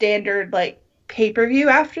 like, a standard, like, pay-per-view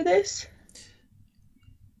after this?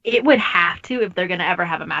 It would have to if they're going to ever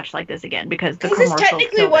have a match like this again, because the commercial this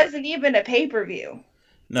technically wasn't even a pay-per-view.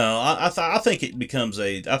 No, I think it becomes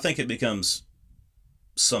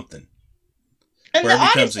something. And Where it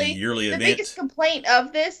becomes honestly, a yearly the event. biggest complaint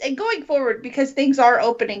of this, and going forward, because things are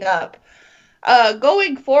opening up,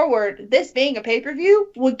 going forward, this being a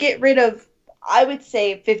pay-per-view would get rid of, I would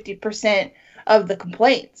say, 50% of the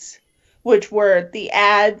complaints, which were the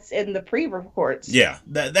ads and the pre-records. Yeah,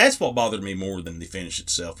 that's what bothered me more than the finish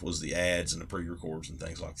itself, was the ads and the pre-records and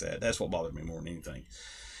things like that. That's what bothered me more than anything.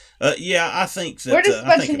 Yeah, I think that We're just a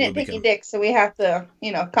bunch of it would nitpicky dicks, so we have to,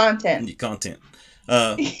 content. Content.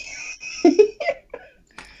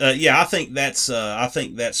 Yeah, I think that's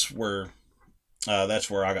where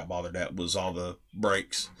I got bothered at, was all the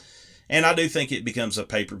breaks, and I do think it becomes a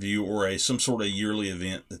pay-per-view or some sort of yearly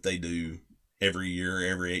event that they do every year,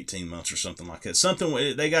 every 18 months or something like that.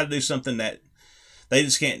 Something they got to do something that they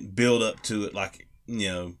just can't build up to it like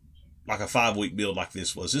a 5-week build like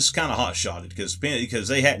this was. This is kind of hot shotted because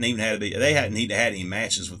they hadn't even had any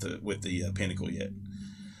matches with the Pinnacle yet.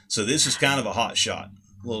 So this is kind of a hot shot,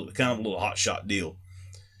 a little hot shot deal.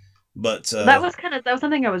 But that was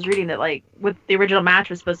something I was reading, that like with the original match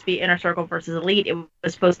was supposed to be Inner Circle versus Elite. It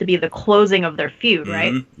was supposed to be the closing of their feud,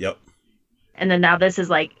 right? Yep. And then now this is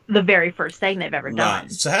like the very first thing they've ever done.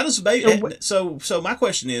 Right. So how does so my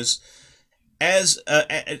question is, as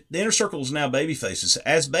the Inner Circle is now babyfaces.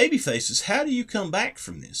 As babyfaces, how do you come back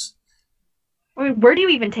from this? I mean, where do you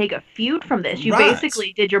even take a feud from this? You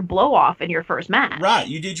basically did your blow off in your first match. Right,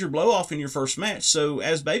 you did your blow off in your first match. So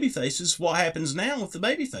as babyfaces, what happens now with the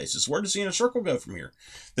babyfaces? Where does the Inner Circle go from here?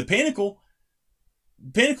 The Pinnacle,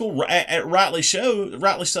 rightly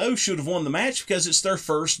so, should have won the match because it's their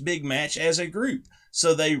first big match as a group.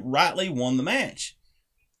 So they rightly won the match.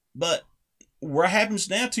 But what happens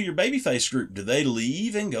now to your babyface group? Do they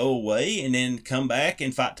leave and go away and then come back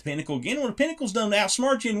and fight the Pinnacle again? Well, the Pinnacle's done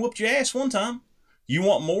outsmart you and whooped your ass one time. You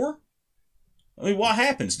want more? I mean, what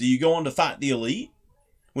happens? Do you go on to fight the Elite?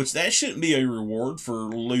 Which that shouldn't be a reward for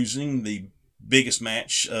losing the biggest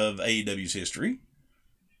match of AEW's history.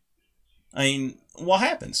 I mean, what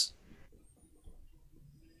happens?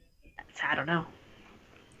 I don't know.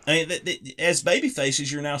 I mean, as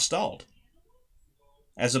babyfaces, you're now stalled.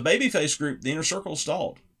 As a babyface group, the Inner Circle is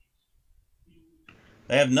stalled.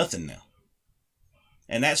 They have nothing now.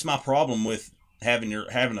 And that's my problem with having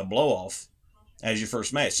a blow-off as your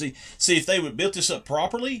first match. See, if they would built this up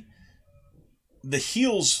properly, the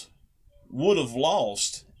heels would have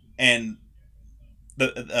lost, and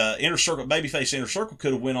the Inner Circle, babyface Inner Circle,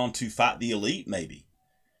 could have went on to fight the Elite, maybe.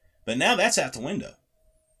 But now that's out the window.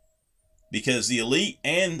 Because the Elite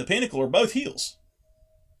and the Pinnacle are both heels.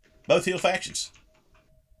 Both heel factions.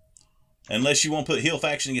 Unless you want to put heel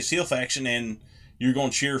faction against heel faction and you're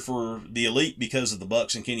going to cheer for the Elite because of the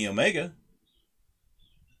Bucks and Kenny Omega.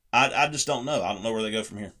 I just don't know. I don't know where they go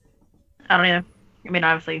from here. I don't either. I mean,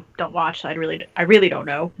 obviously, don't watch, so I really don't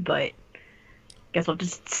know, but guess we'll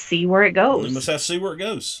just see where it goes. We must have to see where it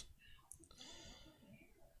goes.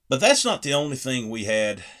 But that's not the only thing we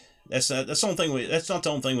had. That's not the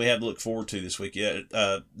only thing we have to look forward to this week.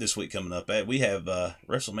 This week coming up, we have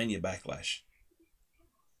WrestleMania Backlash.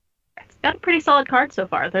 It's got a pretty solid card so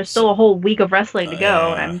far. There's still a whole week of wrestling to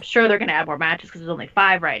go. I'm sure they're going to add more matches because there's only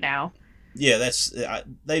 5 right now. Yeah,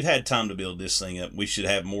 they've had time to build this thing up. We should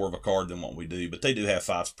have more of a card than what we do, but they do have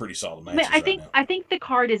 5 pretty solid matches. I think the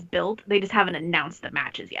card is built. They just haven't announced the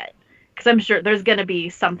matches yet, because I'm sure there's going to be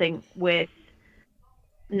something with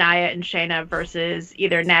Nia and Shayna versus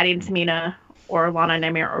either Natty and Tamina or Lana and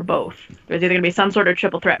Naomi, or both. There's either going to be some sort of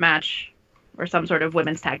triple threat match or some sort of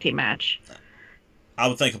women's tag team match. I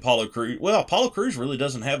would think Apollo Crews. Well, Apollo Crews really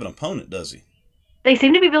doesn't have an opponent, does he? They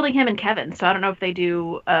seem to be building him and Kevin, so I don't know if they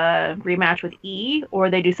do a rematch with E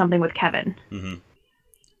or they do something with Kevin. Mm-hmm.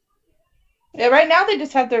 Yeah, right now they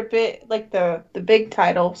just have their the big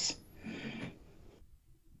titles.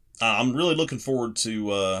 I'm really looking forward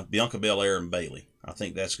to Bianca Belair and Bayley. I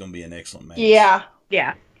think that's going to be an excellent match. Yeah.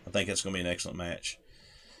 I think that's going to be an excellent match.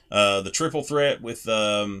 The triple threat with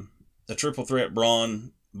Braun,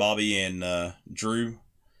 Bobby, and Drew.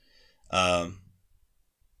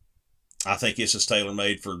 I think it's just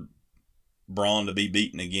tailor-made for Braun to be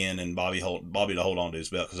beaten again and Bobby to hold on to his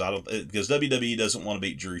belt, because WWE doesn't want to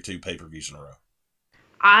beat Drew 2 pay-per-views in a row.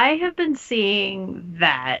 I have been seeing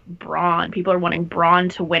that people are wanting Braun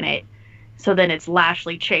to win it, so then it's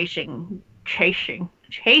Lashley chasing.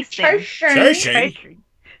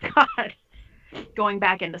 God, going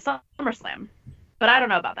back into SummerSlam. But I don't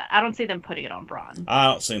know about that. I don't see them putting it on Braun. I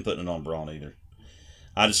don't see them putting it on Braun either.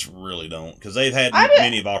 I just really don't, because they've had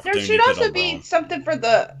many of opportunities. There should also be something for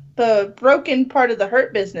the broken part of the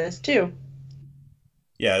Hurt Business too.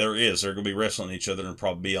 Yeah, there is. They're going to be wrestling each other and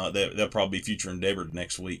probably be on. They'll probably be Future Endeavored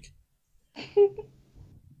next week.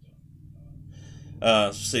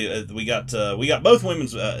 We got both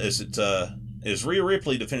women's. Is Rhea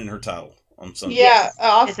Ripley defending her title on Sunday? Yeah, It's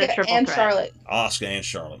a Asuka triple and threat. Charlotte. Asuka and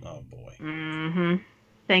Charlotte. Oh boy. Mm-hmm.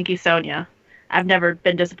 Thank you, Sonya. I've never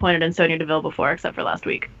been disappointed in Sonya Deville before, except for last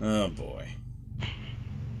week. Oh boy.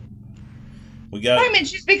 We got. I mean,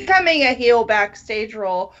 she's becoming a heel backstage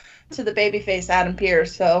role to the babyface Adam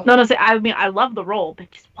Pearce. So No, I mean, I love the role, but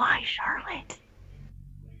just why Charlotte?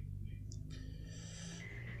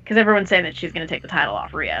 Because everyone's saying that she's going to take the title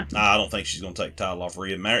off Rhea. I don't think she's going to take the title off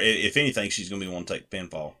Rhea. If anything, she's going to be the one to take the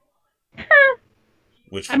pinfall.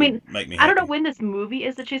 Which I mean, would make me I don't know happy. when this movie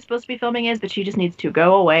is that she's supposed to be filming is, but she just needs to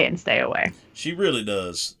go away and stay away. She really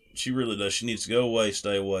does. She really does. She needs to go away,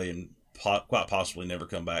 stay away, and quite possibly never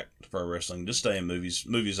come back to pro wrestling. Just stay in movies.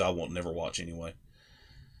 Movies I won't never watch anyway.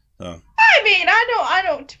 I mean, I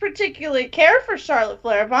don't particularly care for Charlotte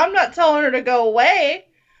Flair, but I'm not telling her to go away.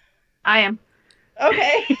 I am.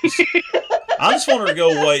 Okay. I just want her to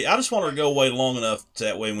go away. I just want her to go away long enough so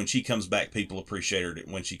that way when she comes back, people appreciate her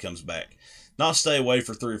when she comes back. Not stay away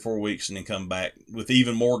for 3 or 4 weeks and then come back with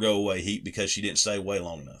even more go away heat because she didn't stay away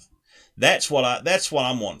long enough. That's what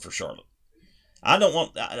I'm wanting for Charlotte. I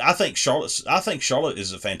think Charlotte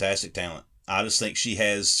is a fantastic talent. I just think she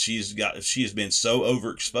has been so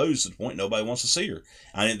overexposed to the point nobody wants to see her.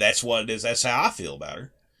 I mean, that's what it is. That's how I feel about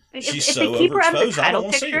her. She's if so they keep her out of the overexposed, I title don't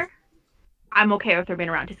want to see her. picture, I'm okay with her being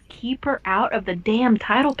around. Just keep her out of the damn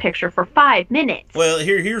title picture for 5 minutes. Well,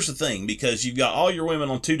 here's the thing, because you've got all your women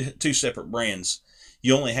on two separate brands.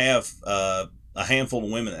 You only have a handful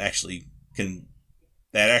of women that actually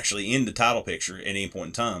in the title picture at any point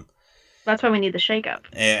in time. That's why we need the shakeup.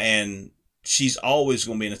 And she's always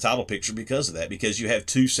going to be in the title picture because of that, because you have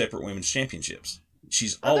 2 separate women's championships.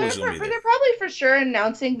 She's always going to be there. They're probably for sure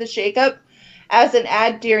announcing the shakeup as an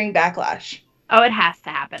ad during Backlash. Oh, it has to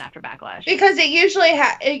happen after Backlash. Because it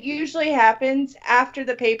usually happens after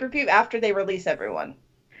the pay-per-view, after they release everyone.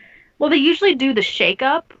 Well, they usually do the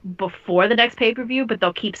shakeup before the next pay-per-view, but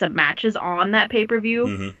they'll keep some matches on that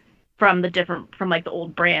pay-per-view from like the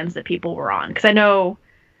old brands that people were on. Because I know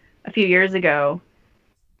a few years ago,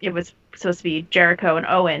 it was supposed to be Jericho and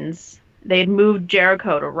Owens. They had moved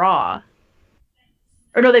Jericho to Raw.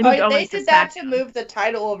 Or no, they moved Owens to SmackDown. They did that to move the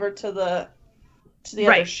title over to the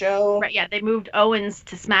other show. Right, yeah, they moved Owens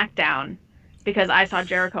to SmackDown because I saw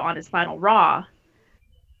Jericho on his final Raw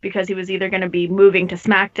because he was either going to be moving to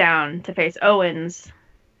SmackDown to face Owens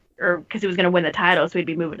or because he was going to win the title, so he'd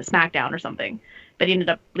be moving to SmackDown or something. But he ended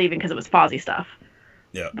up leaving because it was Fozzy stuff.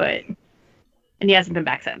 Yeah. And he hasn't been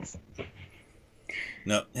back since.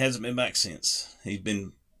 No, hasn't been back since. He's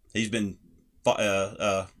been been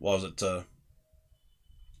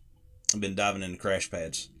diving into crash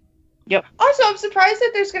pads. Yep. Also, I'm surprised that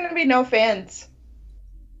there's going to be no fans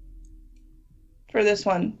for this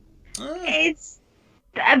one.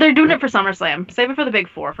 They're doing it for SummerSlam. Save it for the Big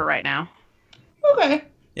Four for right now. Okay.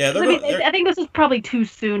 Yeah, I think this is probably too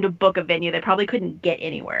soon to book a venue. They probably couldn't get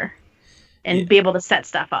anywhere and be able to set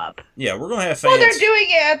stuff up. Yeah, we're going to have fans. Well, they're doing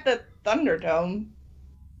it at the Thunderdome.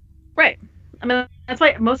 Right. I mean, that's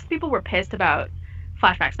why most people were pissed about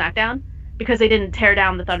Flashback SmackDown. Because they didn't tear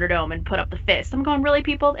down the Thunderdome and put up the fist. I'm going, really,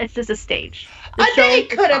 people? It's just a stage. They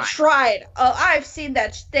could have tried. I've seen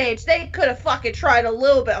that stage. They could have fucking tried a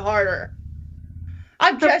little bit harder.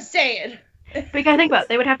 I'm just saying. But you gotta think about it.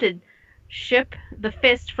 They would have to ship the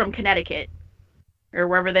fist from Connecticut. Or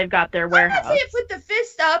wherever they've got their warehouse. I'm not saying put the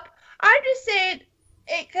fist up. I'm just saying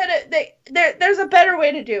it could have... There's a better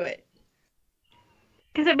way to do it.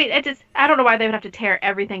 Because I mean, I don't know why they would have to tear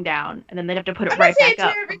everything down and then they'd have to put it right back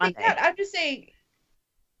up for Monday. Down. I'm just saying,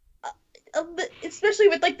 especially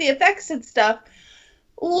with like the effects and stuff,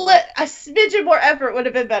 a smidgen more effort would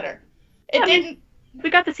have been better. It didn't. We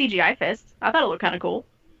got the CGI fist. I thought it looked kind of cool.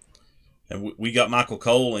 And we got Michael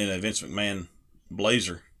Cole in a Vince McMahon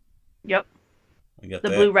blazer. Yep. We got the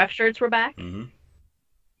blue ref shirts were back. Mm-hmm.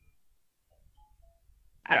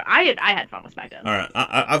 I had fun with SmackDown. All right,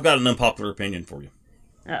 I've got an unpopular opinion for you.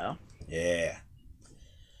 Uh-oh. Yeah.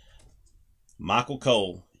 Michael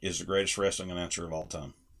Cole is the greatest wrestling announcer of all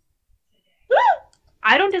time.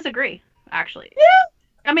 I don't disagree, actually. Yeah.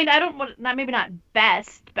 I mean, I don't want maybe not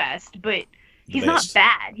best, but he's not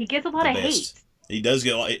bad. He gets a lot of hate. He does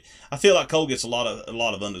get a lot. I feel like Cole gets a lot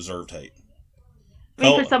of undeserved hate. I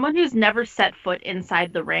mean, for someone who's never set foot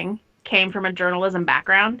inside the ring, came from a journalism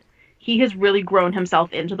background, he has really grown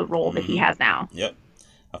himself into the role that he has now. Yep.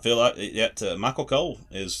 I feel like Michael Cole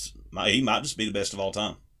he might just be the best of all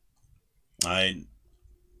time.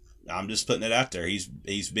 I'm just putting it out there.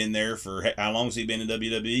 He's been there for how long has he been in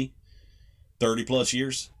WWE? 30 plus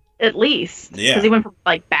years. At least. Yeah. Because he went from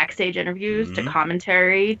like backstage interviews to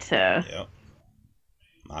commentary to. Yeah.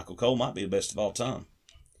 Michael Cole might be the best of all time.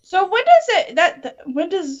 So when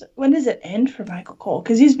does it end for Michael Cole?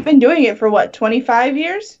 Because he's been doing it for what, 25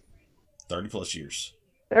 years? 30 plus years.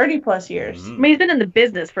 30 plus years. I mean, he's been in the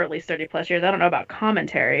business for at least 30 plus years. I don't know about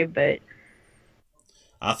commentary, but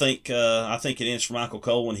I think it ends for Michael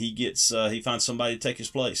Cole when he finds somebody to take his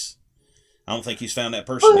place. I don't think he's found that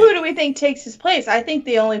person. Well, who do we think takes his place? I think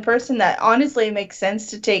the only person that honestly makes sense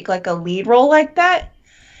to take like a lead role like that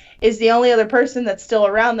is the only other person that's still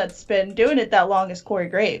around that's been doing it that long is Corey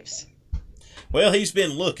Graves. Well, he's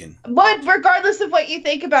been looking. But regardless of what you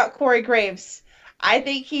think about Corey Graves, I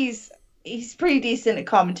think he's pretty decent at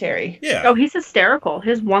commentary. Yeah. Oh, he's hysterical.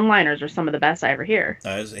 His one-liners are some of the best I ever hear.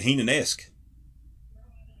 Heenan-esque.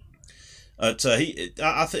 I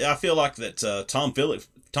feel like that Tom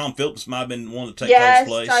Phillips might have been one to take Cole's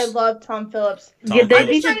place. Yes, I love Tom Phillips. Yeah, they I'm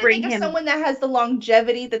need just to trying to bring think him. of someone that has the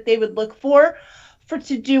longevity that they would look for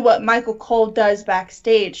to do what Michael Cole does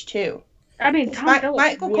backstage too. I mean,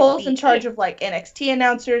 Michael Cole's in charge of like NXT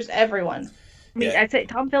announcers, everyone. I mean, I'd say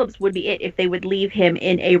Tom Phillips would be it if they would leave him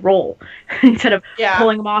in a role instead of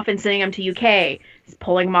pulling him off and sending him to UK,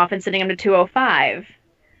 pulling him off and sending him to 205.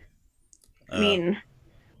 I mean,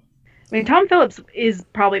 Tom Phillips is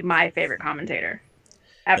probably my favorite commentator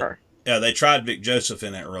ever. Yeah, they tried Vic Joseph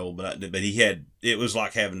in that role, but it was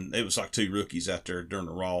like two rookies out there during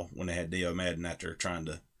the Raw when they had Dio Madden out there trying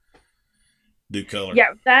to do color.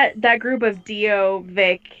 Yeah, that group of Dio,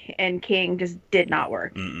 Vic, and King just did not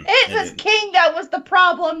work. It was King that was the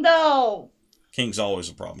problem, though. King's always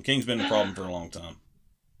a problem. King's been a problem for a long time.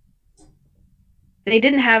 They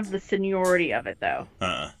didn't have the seniority of it, though.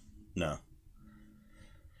 No.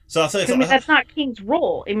 So I think that's not King's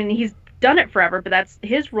role. I mean, he's done it forever, but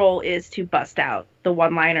his role is to bust out the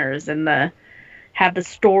one-liners and have the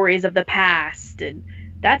stories of the past, and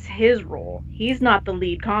that's his role. He's not the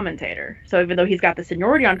lead commentator. So even though he's got the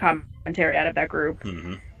seniority on commentary out of that group,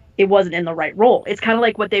 it wasn't in the right role. It's kind of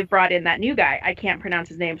like what they've brought in that new guy. I can't pronounce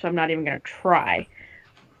his name, so I'm not even going to try.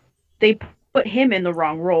 They put him in the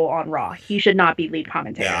wrong role on Raw. He should not be lead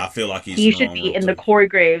commentator. Yeah, I feel like he should be in the Corey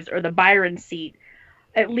Graves or the Byron seat,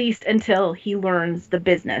 at least until he learns the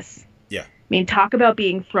business. Yeah. I mean, talk about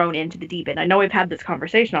being thrown into the deep end. I know we've had this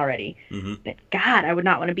conversation already, but God, I would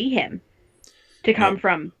not want to be him. To come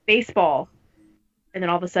from baseball, and then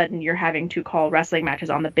all of a sudden you're having to call wrestling matches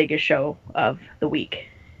on the biggest show of the week.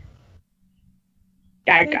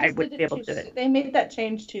 I wouldn't be able to do it. They made that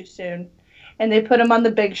change too soon. And they put him on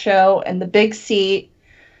the big show and the big seat.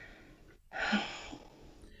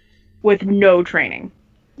 With no training.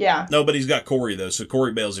 Yeah. No, but he's got Corey, though, so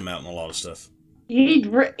Corey bails him out in a lot of stuff. He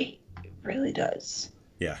really does.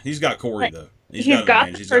 Yeah, he's got Corey, though. He's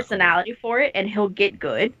got the personality for it, and he'll get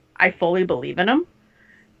good. I fully believe in him.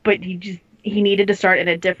 But he needed to start in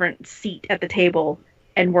a different seat at the table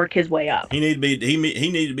and work his way up. He needed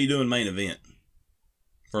to be doing main event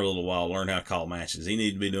for a little while, learn how to call matches. He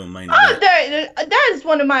needed to be doing main event. That is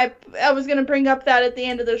one of my... I was going to bring up that at the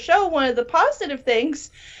end of the show. One of the positive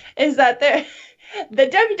things is that the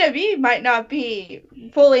WWE might not be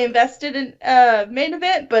fully invested in main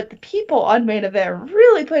event, but the people on main event are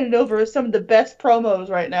really putting over some of the best promos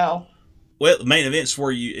right now. Well, the main events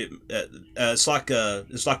where it's like the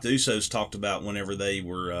Usos talked about whenever they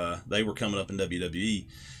were coming up in WWE,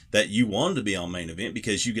 that you wanted to be on main event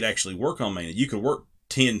because you could actually work on main event. You could work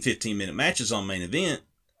 10, 15-minute matches on main event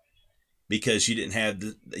because you didn't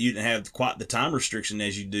have quite the time restriction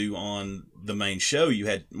as you do on the main show. You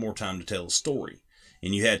had more time to tell a story,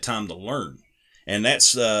 and you had time to learn. And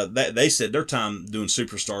that's that they said their time doing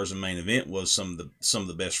Superstars and main event was some of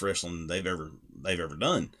the best wrestling they've ever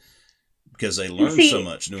done. Because they learned so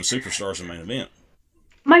much doing Superstars and main event.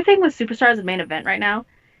 My thing with Superstars and main event right now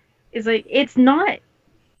is like it's not,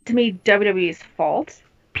 to me, WWE's fault.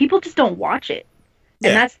 People just don't watch it,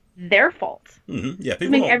 and that's their fault. Mm-hmm. Yeah,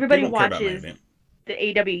 everybody watches the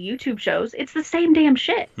AEW YouTube shows. It's the same damn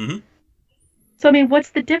shit. Mm-hmm. So I mean,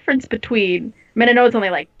 what's the difference between? I mean, I know it's only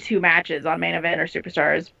like 2 matches on main event or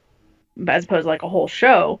Superstars, as opposed to like a whole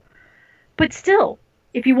show, but still,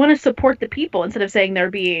 if you want to support the people instead of saying they're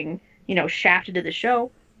being shafted to the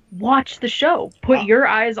show, watch the show. Put your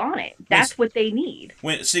eyes on it. That's what they need.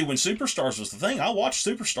 When Superstars was the thing, I watched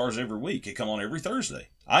Superstars every week. It come on every Thursday.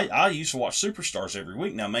 I used to watch Superstars every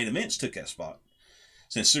week. Now, main events took that spot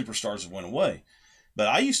since Superstars have went away. But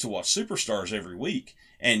I used to watch Superstars every week.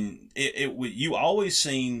 And you always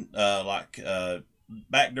seen, back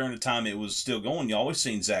during the time it was still going, you always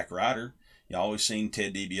seen Zack Ryder. You always seen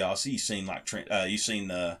Ted DiBiase. You seen like Trent. You seen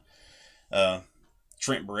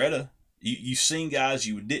Trent Beretta. You seen guys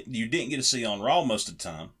you didn't get to see on Raw most of the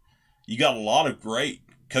time. You got a lot of great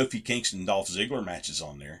Kofi Kingston, Dolph Ziggler matches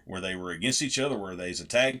on there where they were against each other, where they's a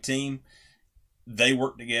tag team. They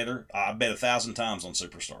worked together. I bet 1,000 times on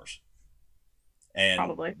Superstars. And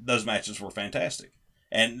Probably. Those matches were fantastic.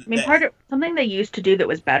 And I mean, something they used to do that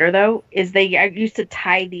was better though is they used to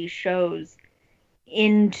tie these shows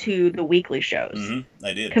into the weekly shows. Mm-hmm,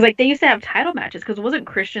 they did. Because like they used to have title matches. Because wasn't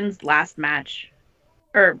Christian's last match,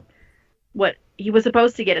 or what he was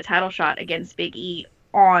supposed to get a title shot against Big E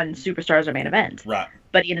on Superstars or Main Event, right?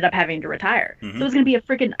 But he ended up having to retire. Mm-hmm. So it was going to be a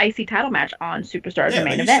freaking icy title match on Superstars or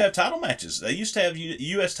Main Event. They used to have title matches. They used to have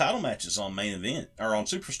U.S. title matches on Main Event or on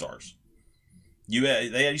Superstars.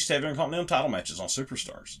 They used to have Intercontinental title matches on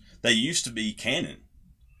Superstars. They used to be canon.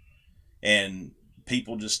 And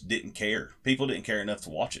people just didn't care. People didn't care enough to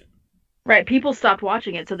watch it. Right. People stopped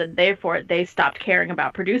watching it, so then therefore they stopped caring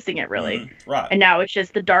about producing it, really. Mm-hmm. Right. And now it's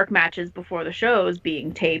just the dark matches before the shows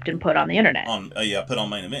being taped and put on the internet. Put on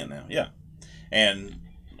Main Event now. Yeah. And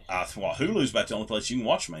Hulu's about the only place you can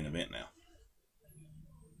watch Main Event now.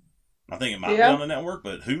 I think it might be on the network,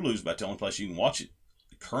 but Hulu's about the only place you can watch it.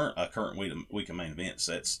 Current week of Main Events.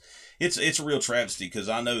 It's a real travesty because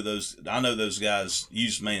I know those guys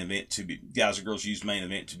use Main Event guys and girls use Main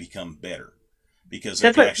Event to become better because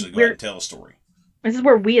they can actually go out and tell a story. This is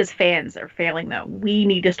where we as fans are failing though. We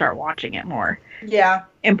need to start watching it more. Yeah.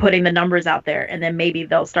 And putting the numbers out there, and then maybe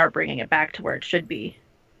they'll start bringing it back to where it should be.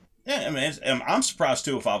 Yeah, I mean, I'm surprised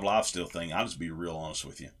 205 Live still thing. I'll just be real honest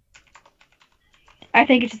with you. I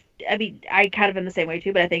think it's just, I mean, I kind of am the same way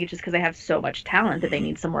too, but I think it's just because they have so much talent that they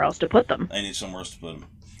need somewhere else to put them. They need somewhere else to put them.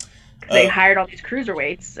 They hired all these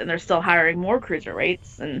cruiserweights, and they're still hiring more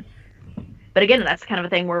cruiserweights. But again, that's kind of a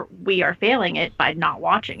thing where we are failing it by not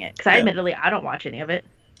watching it. Because admittedly, I don't watch any of it.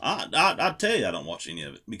 I tell you, I don't watch any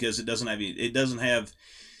of it because it doesn't have.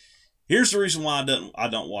 Here's the reason why I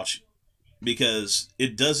don't watch it, because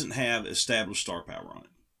it doesn't have established star power on it.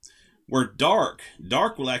 Where Dark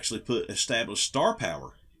will actually put established star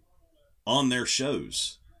power on their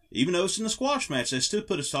shows. Even though it's in the squash match, they still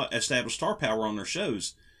put established star power on their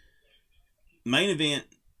shows. Main Event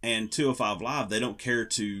and 205 Live, they don't care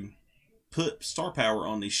to put star power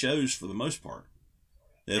on these shows for the most part.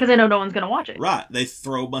 Because they know no one's going to watch it. Right. They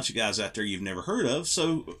throw a bunch of guys out there you've never heard of,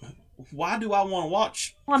 so why do I want to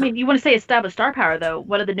watch? Well, I mean, you want to say established star power, though.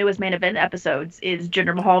 One of the newest Main Event episodes is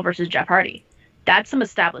Jinder Mahal versus Jeff Hardy. That's some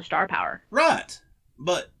established star power. Right.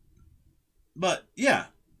 But yeah.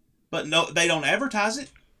 But no, they don't advertise it.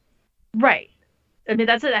 Right. I mean,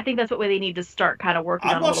 that's it. I think that's what they need to start kind of working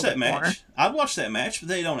on a little bit more. I'd watch that match, but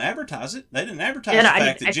they don't advertise it. They didn't advertise the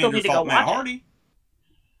fact that Jinder fought Matt Hardy.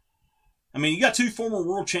 I mean, you got 2 former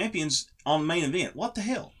world champions on Main Event. What the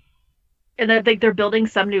hell? And I think they're building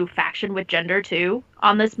some new faction with Jinder, too,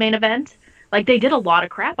 on this Main Event. Like, they did a lot of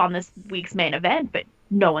crap on this week's Main Event, but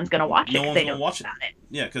no one's going to watch it. No one's going to watch it.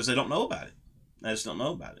 Yeah, because they don't know about it. They just don't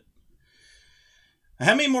know about it.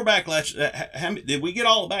 How many more Backlash? Did we get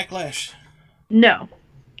all the Backlash? No.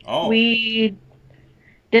 Oh. We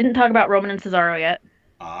didn't talk about Roman and Cesaro yet.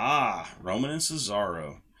 Roman and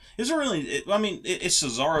Cesaro. Is it really? It's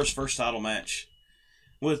Cesaro's first title match.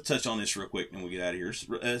 We'll touch on this real quick and we'll get out of here.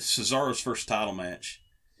 Cesaro's first title match.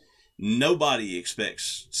 Nobody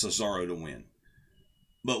expects Cesaro to win.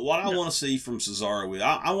 But what I want to see from Cesaro,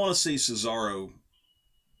 I want to see Cesaro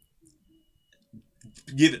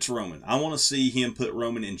give it to Roman. I want to see him put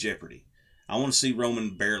Roman in jeopardy. I want to see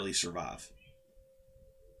Roman barely survive.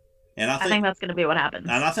 And I think that's going to be what happens.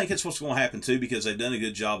 And I think it's what's going to happen too, because they've done a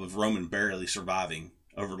good job of Roman barely surviving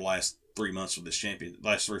over the last 3 or 4 months with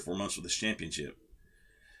this championship.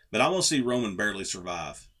 But I want to see Roman barely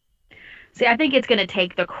survive. See, I think it's going to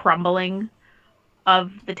take the crumbling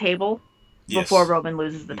of the table before Roman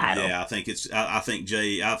loses the title. Yeah, I think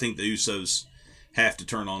the Usos have to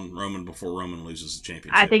turn on Roman before Roman loses the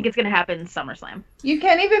championship. I think it's going to happen in SummerSlam. You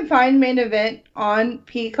can't even find Main Event on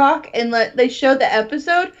Peacock and they show the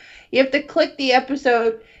episode. You have to click the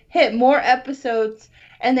episode, hit more episodes,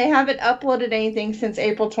 and they haven't uploaded anything since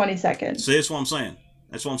April 22nd. See, that's what I'm saying.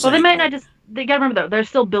 Well, they might not just... They got to remember, though, they're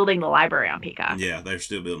still building the library on Peacock. Yeah, they're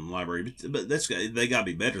still building the library. But they got to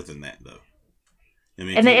be better than that, though.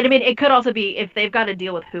 It could also be, if they've got to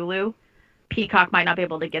deal with Hulu, Peacock might not be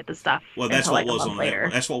able to get the stuff. Well, that's what was on the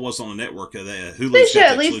network. That's what was on the network. Hulu. They should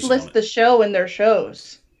at least list the show in their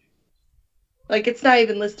shows. Like, it's not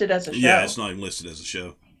even listed as a show. Yeah, it's not even listed as a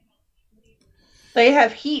show. They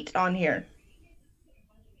have Heat on here.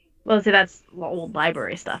 Well, see, that's old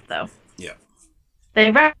library stuff, though. Yeah.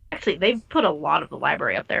 They've put a lot of the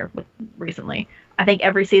library up there recently. I think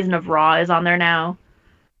every season of Raw is on there now.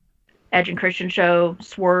 Edge and Christian show,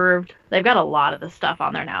 Swerved. They've got a lot of the stuff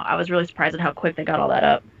on there now. I was really surprised at how quick they got all that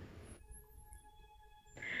up.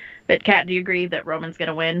 But Kat, do you agree that Roman's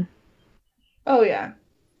gonna win? Oh yeah.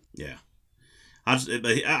 Yeah. I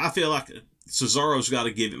feel like Cesaro's got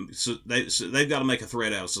to give him. So they've got to make a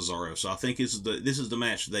threat out of Cesaro. So I think this is the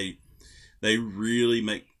match they really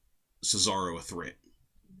make Cesaro a threat.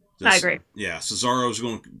 I agree. Yeah, Cesaro's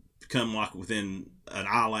going to come like within an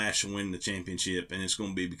eyelash and win the championship, and it's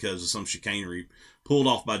going to be because of some chicanery pulled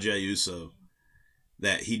off by Jey Uso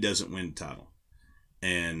that he doesn't win the title,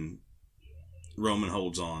 and Roman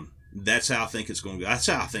holds on. That's how I think it's going to go. That's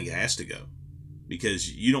how I think it has to go,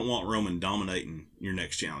 because you don't want Roman dominating your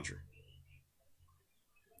next challenger.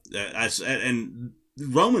 And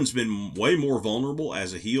Roman's been way more vulnerable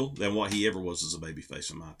as a heel than what he ever was as a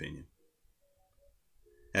babyface, in my opinion.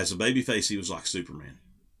 As a babyface, he was like Superman.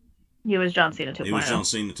 He was John Cena 2.0. He was John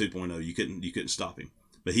Cena 2.0. You couldn't stop him.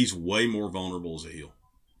 But he's way more vulnerable as a heel.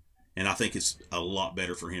 And I think it's a lot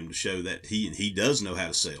better for him to show that he does know how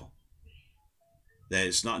to sell. That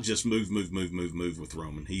it's not just move with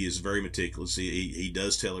Roman. He is very meticulous. He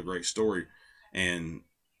does tell a great story. And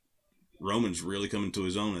Roman's really coming to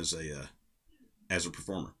his own as a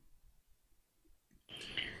performer.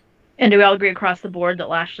 And do we all agree across the board that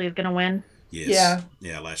Lashley is going to win? Yes.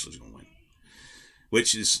 Yeah, Lashley's going to win.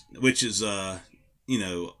 Which is I'm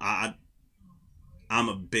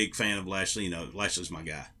a big fan of Lashley. Lashley's my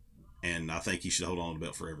guy, and I think he should hold on to the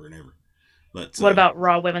belt forever and ever. But what about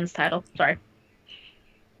Raw Women's title? Sorry.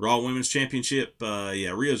 Raw Women's Championship.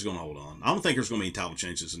 Rhea's going to hold on. I don't think there's going to be any title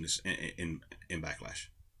changes in this in Backlash.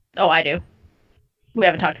 Oh, I do. We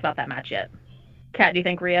haven't talked about that match yet. Kat, do you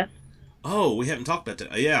think Rhea? Oh, we haven't talked about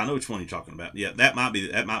that. Yeah, I know which one you're talking about. Yeah, that might be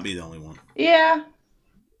the only one. Yeah.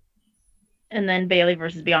 And then Bayley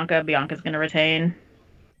versus Bianca. Bianca's going to retain.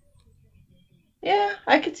 Yeah,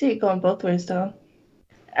 I could see it going both ways, though.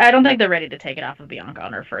 I don't think they're ready to take it off of Bianca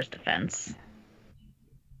on her first defense.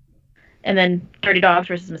 And then Dirty Dogs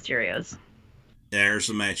versus Mysterios. There's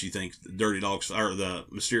a match you think the Dirty Dogs or the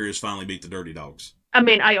Mysterios finally beat the Dirty Dogs. I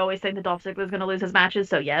mean, I always think that Dolph Ziggler is going to lose his matches,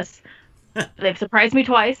 so yes. They've surprised me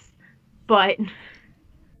twice, but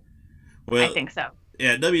I think so.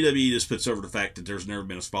 Yeah, WWE just puts over the fact that there's never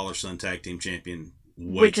been a father-son tag team champion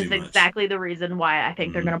which is exactly the reason why I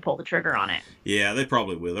think they're going to pull the trigger on it. Yeah, they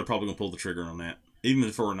probably will. They're probably going to pull the trigger on that. Even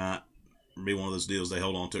if or not, it'll be one of those deals they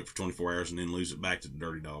hold on to it for 24 hours and then lose it back to the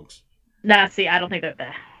Dirty Dogs. Nah, see, I don't think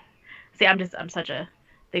that. See,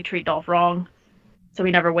 they treat Dolph wrong, so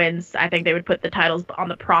he never wins. I think they would put the titles on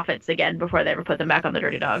the Profits again before they ever put them back on the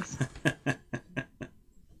Dirty Dogs.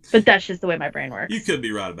 But that's just the way my brain works. You could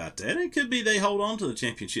be right about that. It could be they hold on to the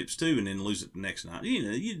championships too and then lose it the next night.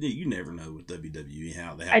 You never know with WWE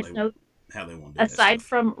how they want to do aside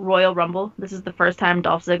from Royal Rumble, this is the first time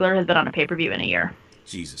Dolph Ziggler has been on a pay-per-view in a year.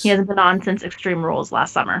 Jesus. He hasn't been on since Extreme Rules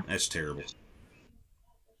last summer. That's terrible.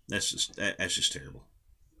 That's just terrible.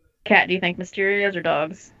 Kat, do you think Mysterios or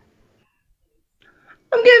Dogs?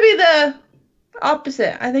 I'm going to be the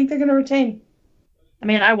opposite. I think they're going to retain. I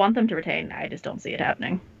mean, I want them to retain. I just don't see it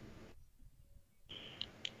happening.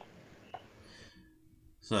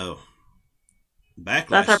 So, Backlash.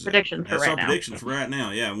 That's our prediction for right now. That's our prediction for right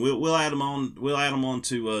now. Yeah, we'll add them on. We'll add them on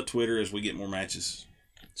to Twitter as we get more matches.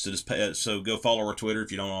 So go follow our Twitter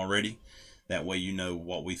if you don't already. That way you know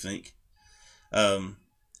what we think. And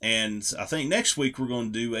I think next week we're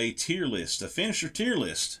going to do a tier list, a finisher tier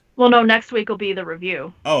list. Well, no, next week will be the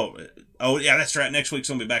review. Oh yeah, that's right. Next week's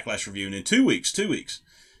going to be Backlash review, and in 2 weeks,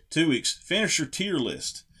 finisher tier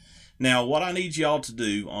list. Now, what I need y'all to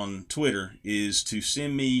do on Twitter is to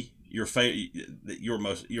send me your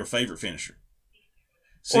favorite finisher.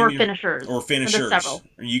 Finishers. Or finishers. Several.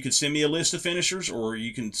 You can send me a list of finishers, or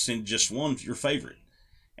you can send just one, your favorite.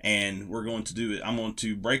 And we're going to do it. I'm going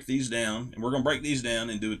to break these down, and we're going to break these down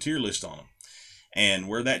and do a tier list on them. And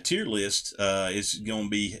where that tier list is going to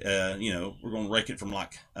be, we're going to rank it from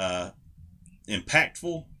like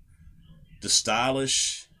impactful to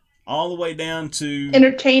stylish, all the way down to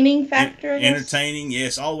entertaining factor. Entertaining,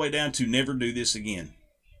 yes, all the way down to never do this again.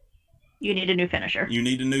 You need a new finisher. You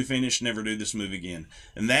need a new finish. Never do this move again.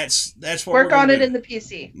 And that's what work on it in the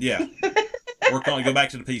PC. Yeah, work on it. Go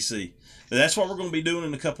back to the PC. But that's what we're going to be doing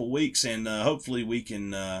in a couple of weeks, and hopefully we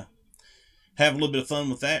can have a little bit of fun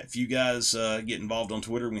with that. If you guys get involved on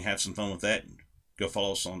Twitter, we can have some fun with that. Go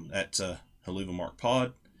follow us on at Helluva Mark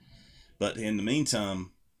Pod. But in the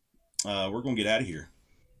meantime, we're going to get out of here.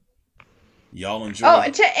 Y'all enjoy.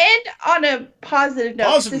 Oh, to end on a positive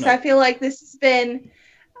note, I feel like this has been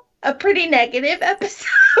a pretty negative episode.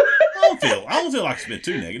 I don't feel like it's been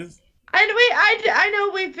too negative. And I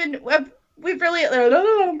know we've really,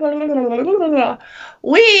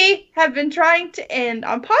 we have been trying to end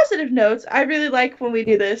on positive notes. I really like when we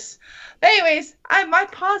do this. But anyways, my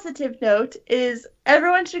positive note is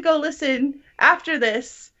everyone should go listen after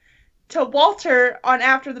this to Walter on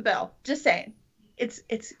After the Bell. Just saying.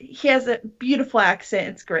 He has a beautiful accent.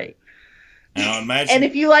 It's great. And I imagine. And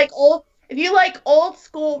if you like old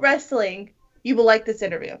school wrestling, you will like this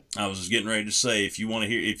interview. I was just getting ready to say, if you want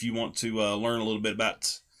to learn a little bit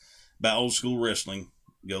about old school wrestling,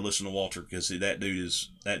 go listen to Walter, because that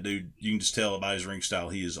dude. You can just tell about his ring style.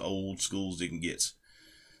 He is old school as it can get.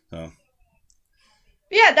 So.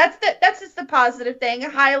 Yeah, that's just the positive thing. A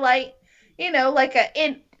highlight, like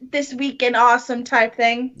in this weekend awesome type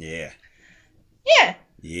thing. Yeah. Yeah.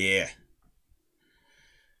 Yeah.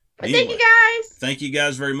 But anyway, thank you guys. Thank you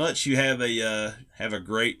guys very much. You have a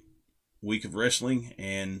great week of wrestling,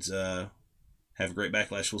 and have a great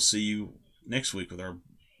Backlash. We'll see you next week with our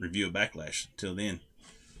review of Backlash. Till then,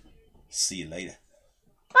 see you later.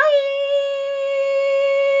 Bye.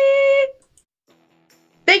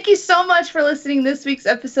 Thank you so much for listening to this week's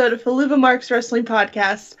episode of Haluva Marks Wrestling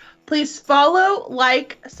Podcast. Please follow,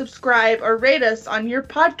 like, subscribe, or rate us on your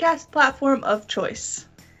podcast platform of choice.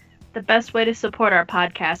 The best way to support our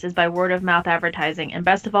podcast is by word of mouth advertising, and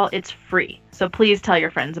best of all, it's free. So please tell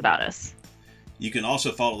your friends about us. You can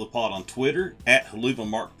also follow the pod on Twitter at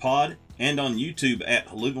HaluvaMarkPod and on YouTube at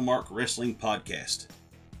HaluvaMark Wrestling Podcast.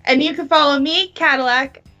 And you can follow me,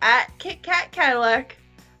 Cadillac, at KitKatCadillac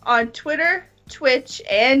on Twitter, Twitch,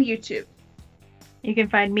 and YouTube. You can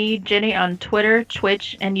find me, Jenny, on Twitter,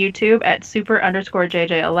 Twitch, and YouTube at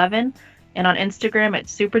super_JJ11 and on Instagram at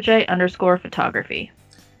superJ_photography.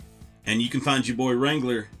 And you can find your boy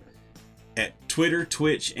Wrangler at Twitter,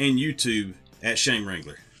 Twitch, and YouTube at Shane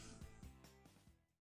Wrangler.